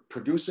 you're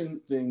producing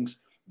things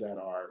that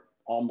are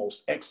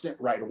almost extant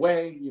right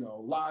away, you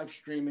know, live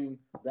streaming,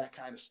 that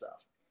kind of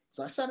stuff.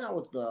 So I sat down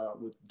with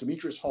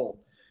Demetrius Holt,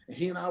 and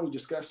he and I were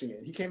discussing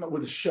it. He came up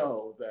with a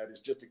show that is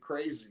just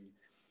crazy.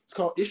 It's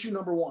called Issue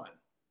Number One.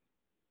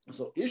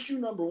 So Issue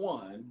Number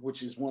One,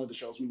 which is one of the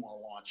shows we want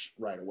to launch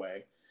right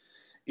away,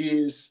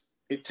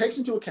 it takes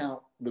into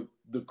account the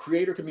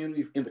creator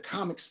community in the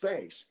comic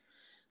space.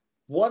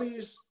 What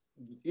is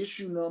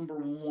issue number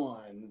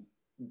one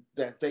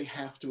that they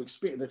have to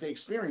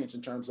experience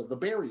in terms of the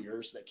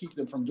barriers that keep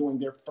them from doing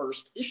their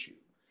first issue?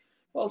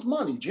 Well, it's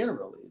money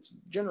generally. It's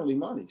generally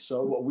money.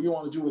 So what we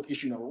want to do with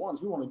issue number one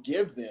is we want to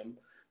give them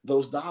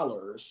those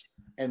dollars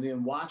and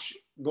then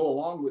go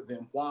along with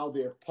them while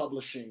they're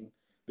publishing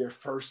their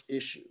first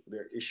issue,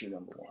 their issue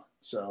number one.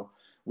 So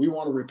we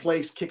want to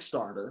replace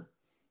Kickstarter,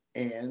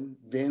 and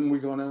then we're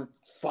going to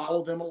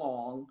follow them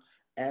along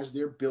as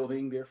they're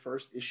building their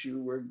first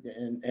issue,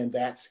 and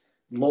that's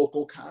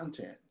local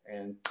content.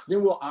 And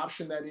then we'll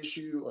option that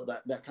issue or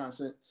that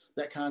content.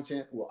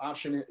 We'll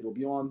option it. It'll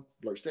be on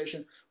Blerd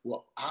Station.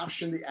 We'll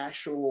option the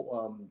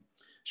actual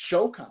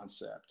show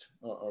concept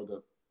or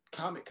the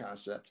comic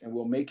concept, and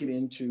we'll make it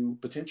into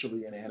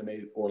potentially an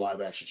animated or live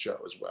action show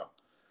as well.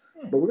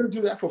 But we're going to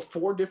do that for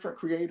 4 different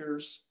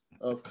creators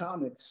of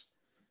comics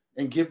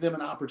and give them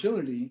an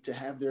opportunity to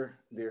have their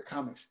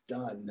comics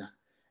done.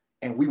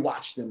 And we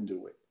watch them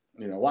do it.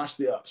 You know, watch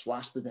the ups,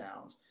 watch the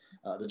downs,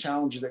 the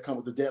challenges that come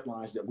with the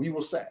deadlines that we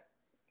will set,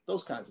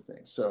 those kinds of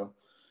things. So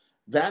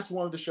that's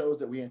one of the shows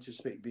that we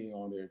anticipate being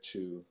on there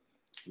too,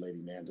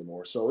 Lady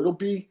Mandamore. So it'll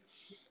be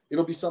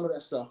some of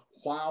that stuff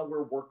while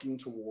we're working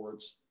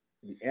towards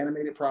the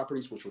animated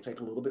properties, which will take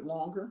a little bit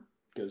longer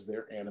because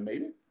they're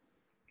animated.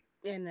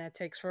 And that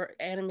takes for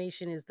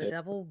animation is the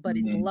devil, but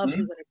it's lovely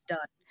when it's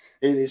done.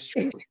 It is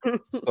true.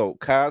 So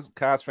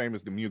Kaz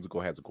Famous the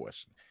Musical has a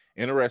question.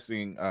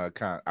 Interesting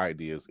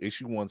ideas.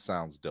 Issue 1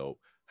 sounds dope.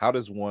 How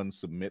does one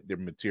submit their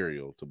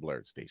material to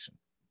Blerd Station?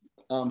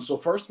 So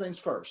first things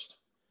first,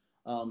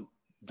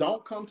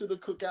 don't come to the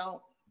cookout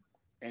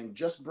and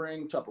just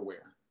bring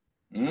Tupperware.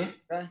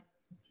 Okay?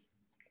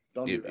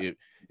 Don't do that.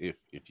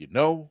 If you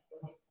know,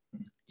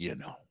 you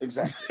know.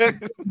 Exactly.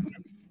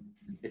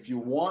 If you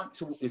want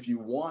to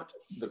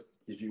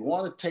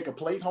take a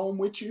plate home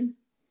with you,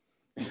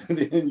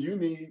 then you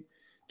need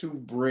to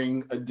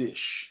bring a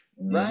dish,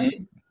 right?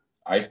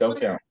 Ice don't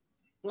count.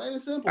 Plain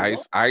and simple.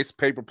 Ice,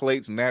 paper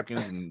plates,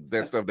 napkins, and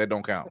that stuff that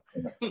don't count.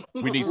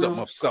 We need something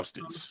of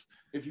substance.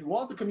 If you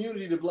want the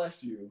community to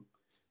bless you,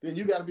 then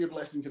you got to be a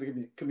blessing to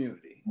the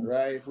community,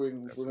 right? If we're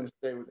going to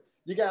stay with it,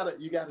 you got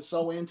to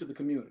sow into the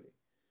community.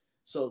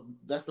 So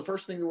that's the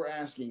first thing that we're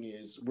asking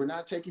is we're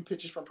not taking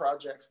pitches from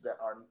projects that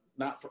are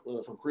not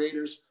from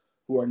creators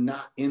who are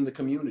not in the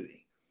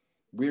community.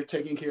 We're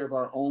taking care of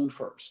our own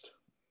first.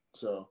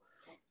 So,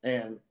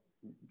 and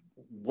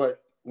when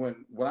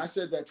I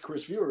said that to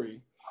Chris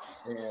Fury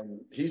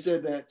and he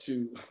said that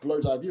to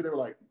Blerd's Eyeview, they were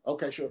like,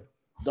 okay, sure,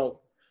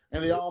 dope.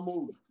 And they all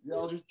moved. They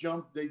all just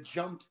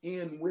jumped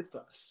in with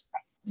us.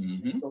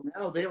 So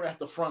now they're at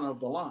the front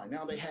of the line.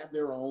 Now they have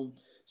their own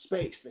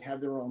space. They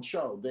have their own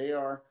show.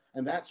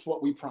 And that's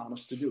what we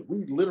promised to do.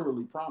 We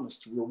literally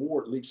promised to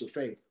reward leaps of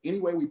faith any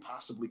way we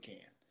possibly can.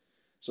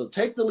 So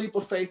take the leap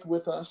of faith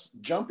with us,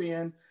 jump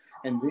in,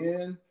 and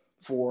then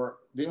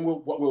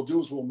what we'll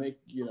do is we'll make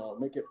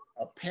it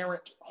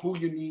apparent who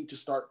you need to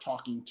start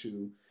talking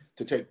to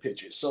to take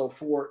pitches. So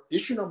for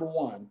issue number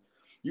 1,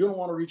 you're going to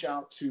want to reach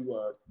out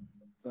to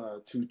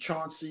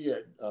Chauncey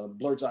at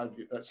Blerd's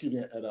Eyeview, at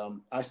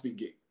I Speak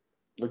Geek,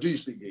 or Do You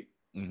Speak Geek?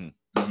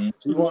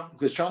 So you want,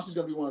 because Chauncey's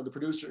going to be one of the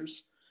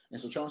producers, and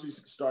so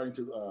Chauncey's starting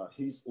to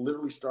he's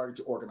literally starting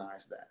to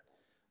organize that.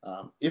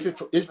 If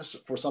it's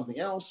for something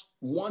else,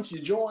 once you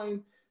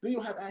join, then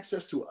you'll have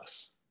access to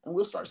us, and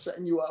we'll start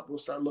setting you up. We'll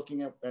start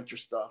looking at your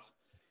stuff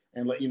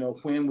and let you know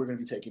when we're going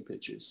to be taking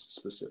pitches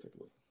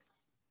specifically.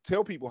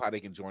 Tell people how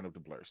they can join up the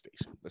Blerd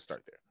Station. Let's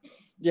start there.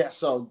 Yeah,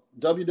 so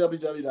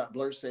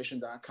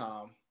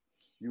www.blerdstation.com.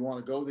 You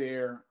want to go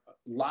there.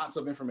 Lots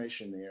of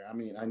information there. I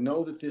mean, I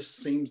know that this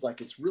seems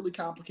like it's really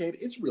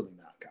complicated. It's really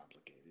not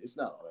complicated. It's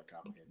not all that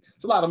complicated.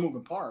 It's a lot of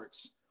moving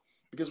parts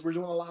because we're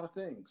doing a lot of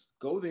things.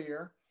 Go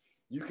there.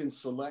 You can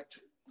select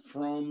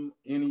from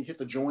hit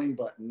the join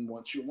button.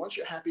 Once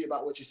you're happy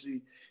about what you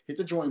see, hit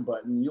the join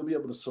button. You'll be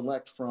able to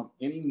select from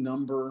any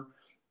number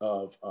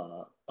of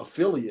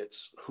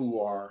affiliates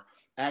who are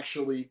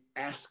actually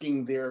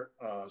asking their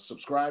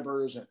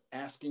subscribers and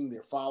asking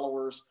their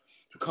followers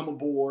to come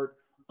aboard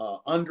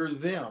under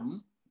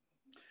them,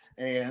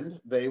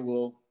 and they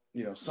will,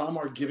 some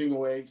are giving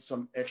away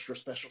some extra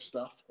special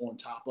stuff on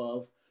top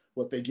of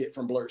what they get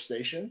from Blerd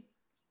Station.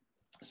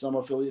 Some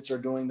affiliates are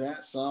doing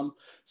that. Some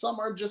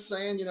are just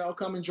saying,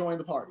 come and join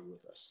the party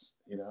with us,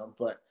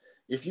 but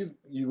if you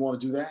want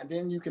to do that,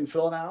 then you can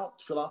fill out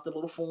the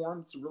little form.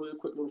 It's really a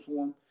quick little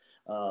form.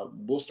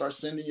 We'll start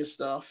sending you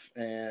stuff,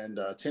 and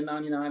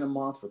 $10.99 a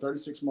month for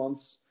 36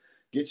 months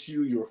gets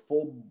you your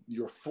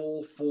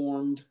full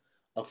formed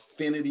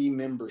affinity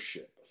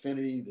membership.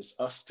 Affinity, this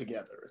us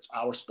together. It's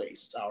our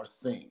space. It's our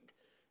thing.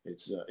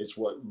 It's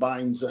what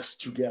binds us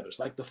together. It's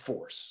like the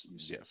Force.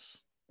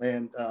 Yes.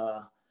 And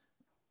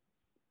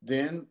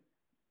then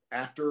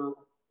after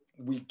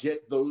we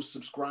get those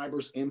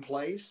subscribers in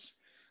place,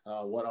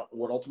 what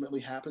ultimately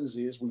happens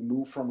is we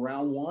move from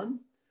round 1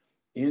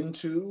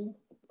 into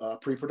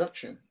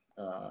pre-production.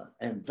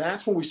 And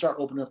that's when we start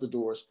opening up the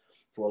doors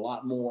for a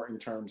lot more in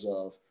terms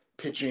of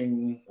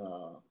pitching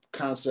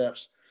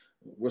concepts.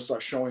 We'll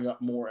start showing up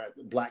more at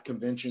Black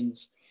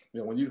conventions.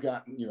 When you've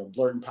got,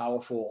 Blerd and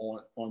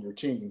Powerful on your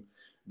team,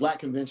 Black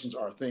conventions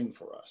are a thing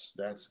for us.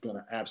 That's going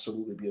to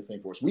absolutely be a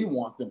thing for us. We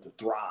want them to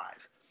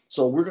thrive.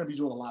 So we're going to be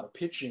doing a lot of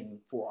pitching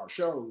for our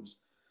shows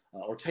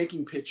or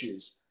taking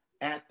pitches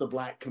at the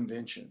Black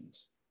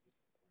conventions.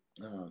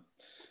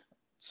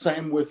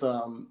 Same with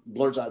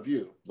Blerd's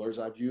Eyeview. Blerd's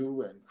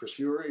Eyeview and Chris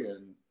Fury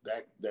and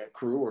that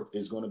crew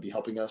is going to be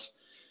helping us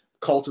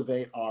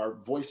cultivate our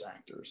voice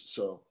actors.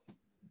 So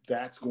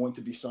that's going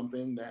to be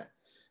something that,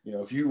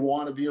 if you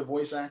want to be a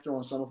voice actor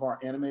on some of our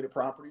animated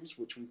properties,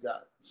 which we've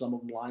got some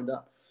of them lined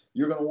up,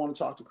 you're going to want to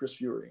talk to Chris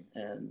Fury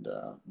and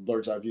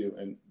Blerd's Eyeview,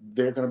 and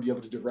they're going to be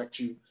able to direct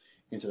you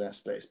into that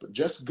space. But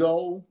just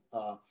go,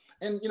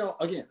 and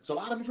again, it's a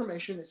lot of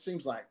information. It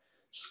seems like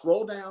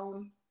scroll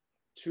down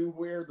to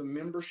where the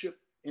membership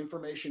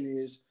information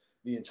is.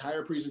 The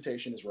entire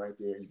presentation is right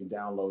there. You can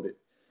download it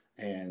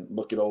and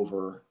look it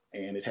over,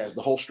 and it has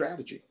the whole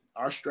strategy.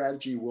 Our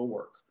strategy will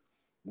work.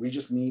 We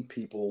just need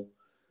people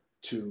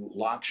to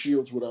lock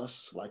shields with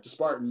us, like the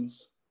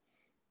Spartans.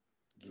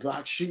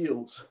 Lock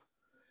shields.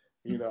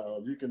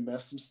 You can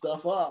mess some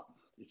stuff up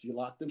if you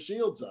lock them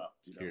shields up.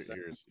 Here's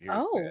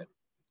Oh.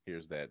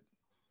 Here's that.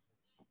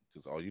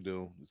 This is all you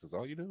do.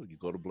 You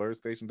go to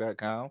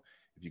blerdstation.com.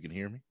 If you can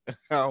hear me.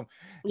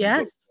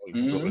 Yes.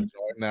 You go to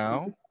join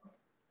now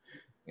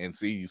and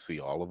you see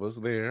all of us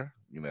there.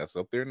 That's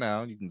up there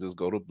now. You can just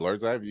go to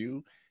Blerd's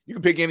Eyeview. You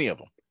can pick any of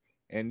them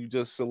and you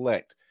just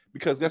select,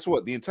 because guess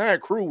what? The entire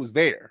crew is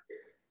there.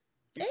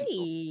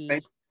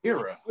 Hey.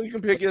 So you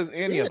can pick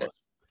any of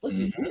us. Look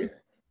at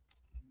here.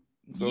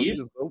 So you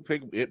just go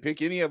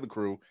pick any other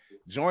crew,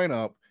 join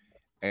up,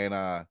 and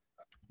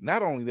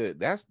not only is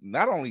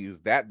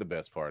that the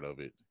best part of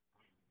it.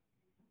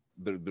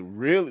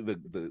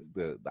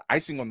 The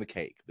icing on the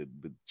cake,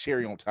 the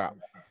cherry on top.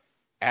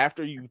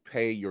 After you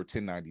pay your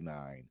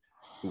 $10.99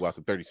 throughout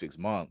the 36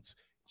 months,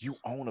 you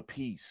own a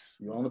piece.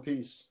 You own a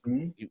piece.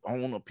 You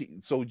own a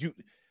piece. So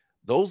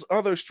those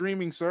other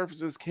streaming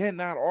services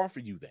cannot offer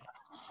you that.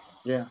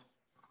 Yeah.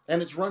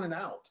 And it's running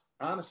out,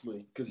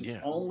 honestly, because it's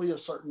only a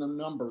certain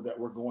number that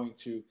we're going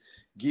to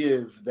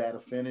give that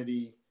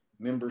affinity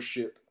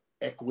membership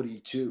equity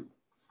to.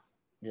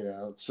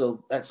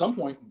 So at some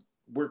point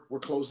we're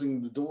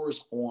closing the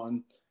doors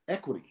on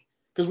equity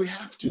because we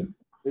have to.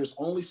 There's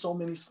only so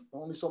many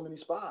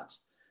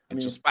spots. I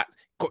mean, spots.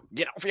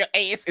 Get off your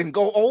ass and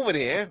go over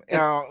there.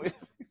 And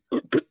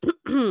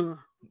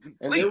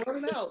they're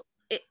running out.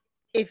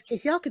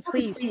 If y'all could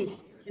please, the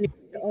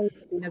only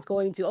thing that's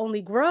going to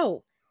only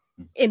grow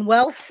in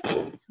wealth.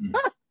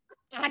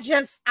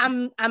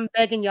 I'm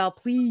begging y'all,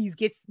 please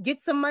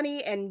get some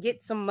money and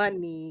get some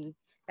money.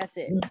 That's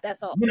it.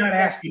 That's all. We're not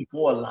asking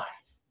for a lot.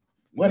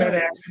 We're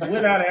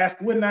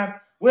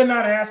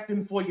not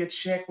asking for your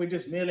check. We're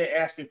just merely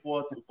asking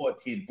for a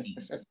 10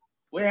 piece.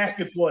 We're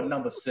asking for a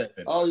number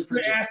 7.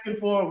 We're asking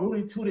for a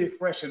Rudy Tooty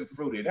fresh and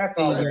fruity. That's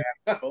all we're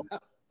asking for.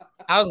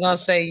 I was gonna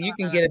say you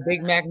can get a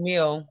Big Mac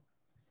meal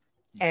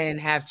and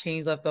have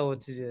change left over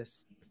to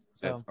just.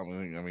 So I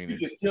mean, you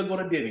can still go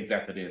to Denny's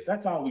after this.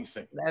 That's all we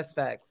say. That's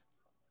facts.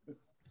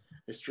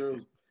 It's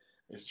true.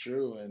 It's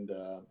true. And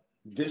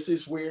this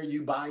is where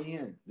you buy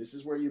in. This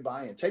is where you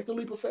buy in. Take the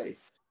leap of faith.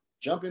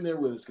 Jump in there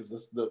with us,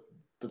 because the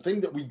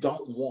thing that we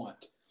don't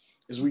want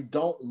is we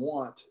don't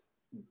want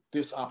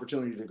this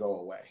opportunity to go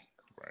away.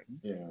 Right.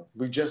 Yeah,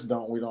 we just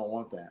don't. We don't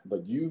want that.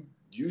 But you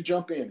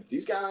jump in. If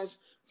these guys,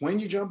 when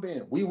you jump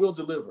in, we will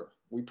deliver.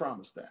 We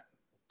promise that.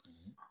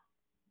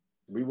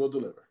 We will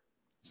deliver.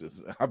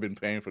 Just I've been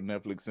paying for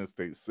Netflix since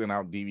they sent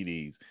out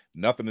DVDs.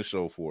 Nothing to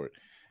show for it.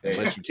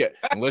 Unless you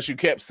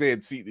kept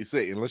said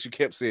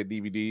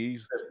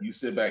DVDs. You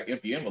sit back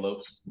empty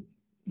envelopes.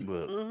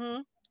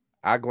 Look,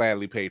 I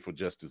gladly paid for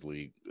Justice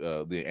League,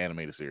 the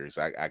animated series.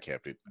 I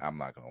kept it. I'm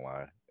not gonna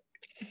lie.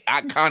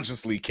 I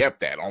consciously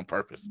kept that on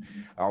purpose.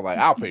 I was like,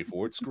 I'll pay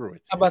for it. Screw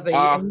it. I'm about to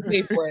say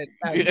you pay for it.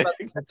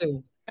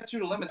 That's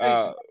your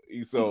limitation.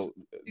 So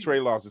Trey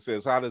Lawson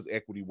says, how does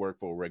equity work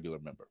for a regular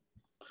member?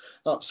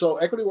 So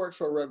equity works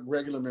for a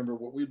regular member.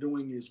 What we're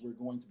doing is we're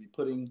going to be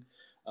putting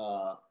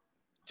 10%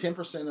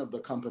 of the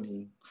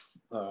company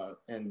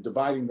and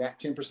dividing that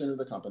 10% of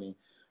the company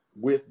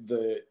with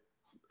the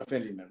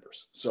affinity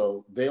members.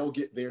 So they'll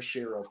get their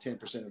share of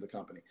 10% of the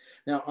company.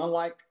 Now,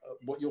 unlike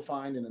what you'll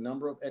find in a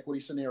number of equity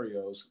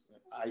scenarios,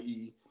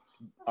 i.e.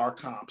 our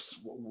comps,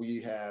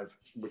 we have,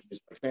 which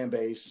is fan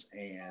base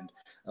and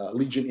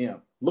Legion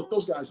M. Look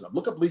those guys up.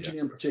 Look up Legion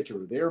M in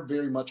particular. They're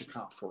very much a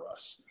comp for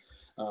us.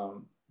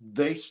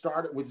 They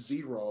started with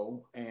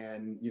 0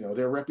 and,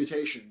 their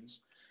reputations,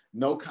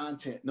 no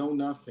content, no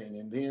nothing.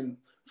 And then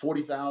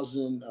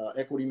 40,000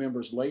 equity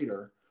members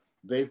later,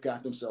 they've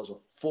got themselves a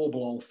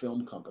full-blown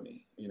film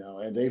company,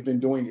 and they've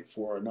been doing it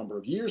for a number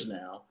of years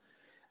now.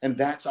 And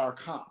that's our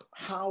comp.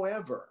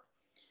 However,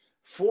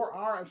 for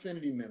our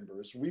affinity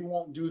members, we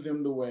won't do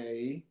them the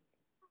way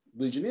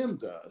Legion M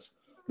does.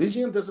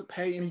 Legion M doesn't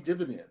pay any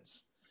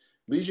dividends.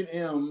 Legion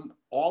M,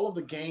 all of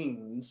the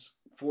gains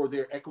for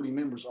their equity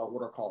members are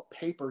what are called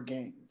paper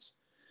gains.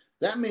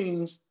 That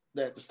means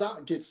that the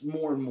stock gets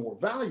more and more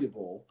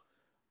valuable,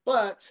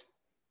 but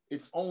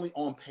it's only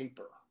on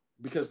paper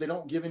because they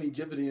don't give any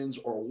dividends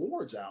or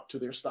awards out to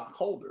their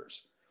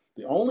stockholders.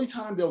 The only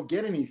time they'll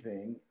get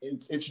anything,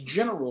 it's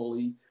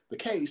generally the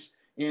case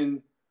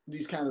in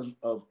these kind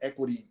of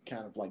equity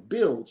kind of like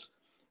builds,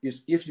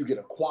 is if you get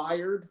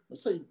acquired.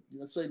 Let's say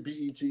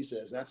BET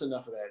says, that's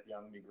enough of that,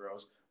 young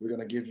Negroes. We're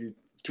going to give you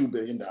 $2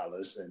 billion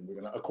and we're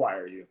going to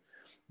acquire you.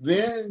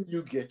 Then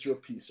you get your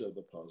piece of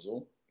the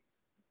puzzle.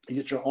 You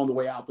get your on the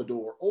way out the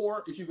door.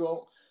 Or if you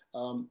go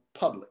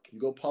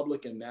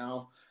public, and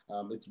now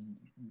it's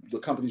the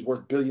company's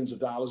worth billions of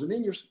dollars, and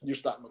then your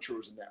stock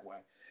matures in that way.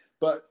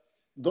 But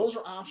those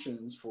are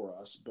options for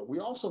us. But we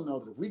also know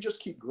that if we just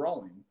keep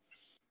growing,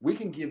 we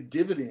can give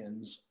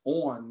dividends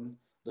on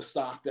the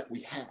stock that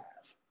we have.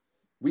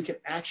 We can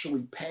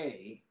actually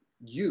pay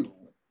you,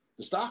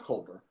 the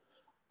stockholder,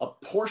 a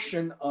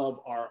portion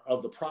of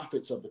the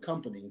profits of the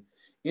company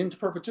into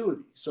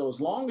perpetuity. So as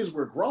long as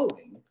we're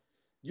growing,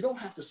 you don't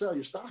have to sell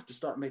your stock to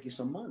start making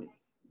some money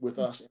with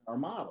us in our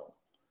model.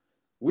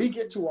 We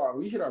hit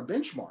our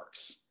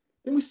benchmarks,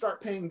 then we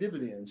start paying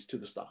dividends to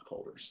the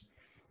stockholders.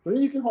 So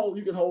then you can hold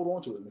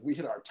on to it. If we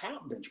hit our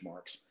top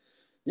benchmarks,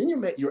 then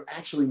you're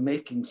actually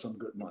making some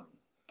good money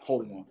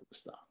holding on to the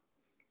stock.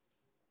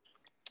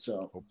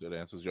 So hope that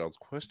answers y'all's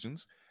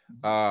questions.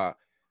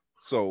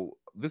 So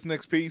this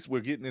next piece,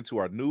 we're getting into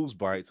our news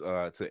bites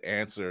to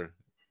answer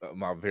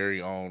my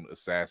very own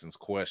assassin's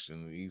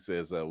question. He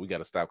says we got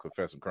to stop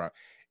confessing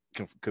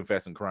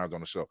crimes on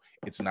the show.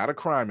 It's not a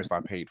crime if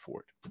I paid for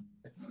it.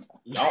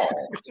 No.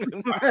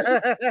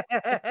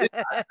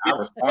 I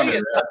responded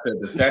to that.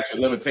 The statute of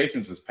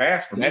limitations is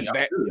passed for me.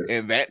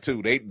 That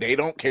too. They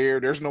don't care.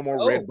 There's no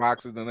more red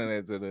boxes than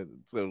that.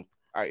 So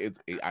I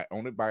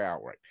own it by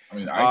outright. I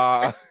mean,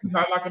 he's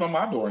not knocking on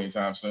my door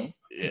anytime soon.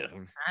 Yeah.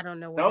 I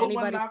don't know what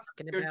anybody's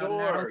talking about.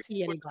 Door. I don't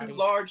see anybody. Too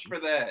large for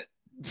that.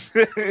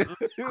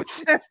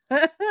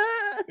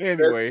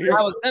 Anyway,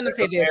 I was gonna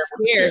say they're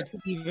scared to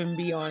even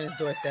be on his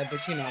doorstep,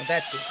 but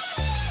that too.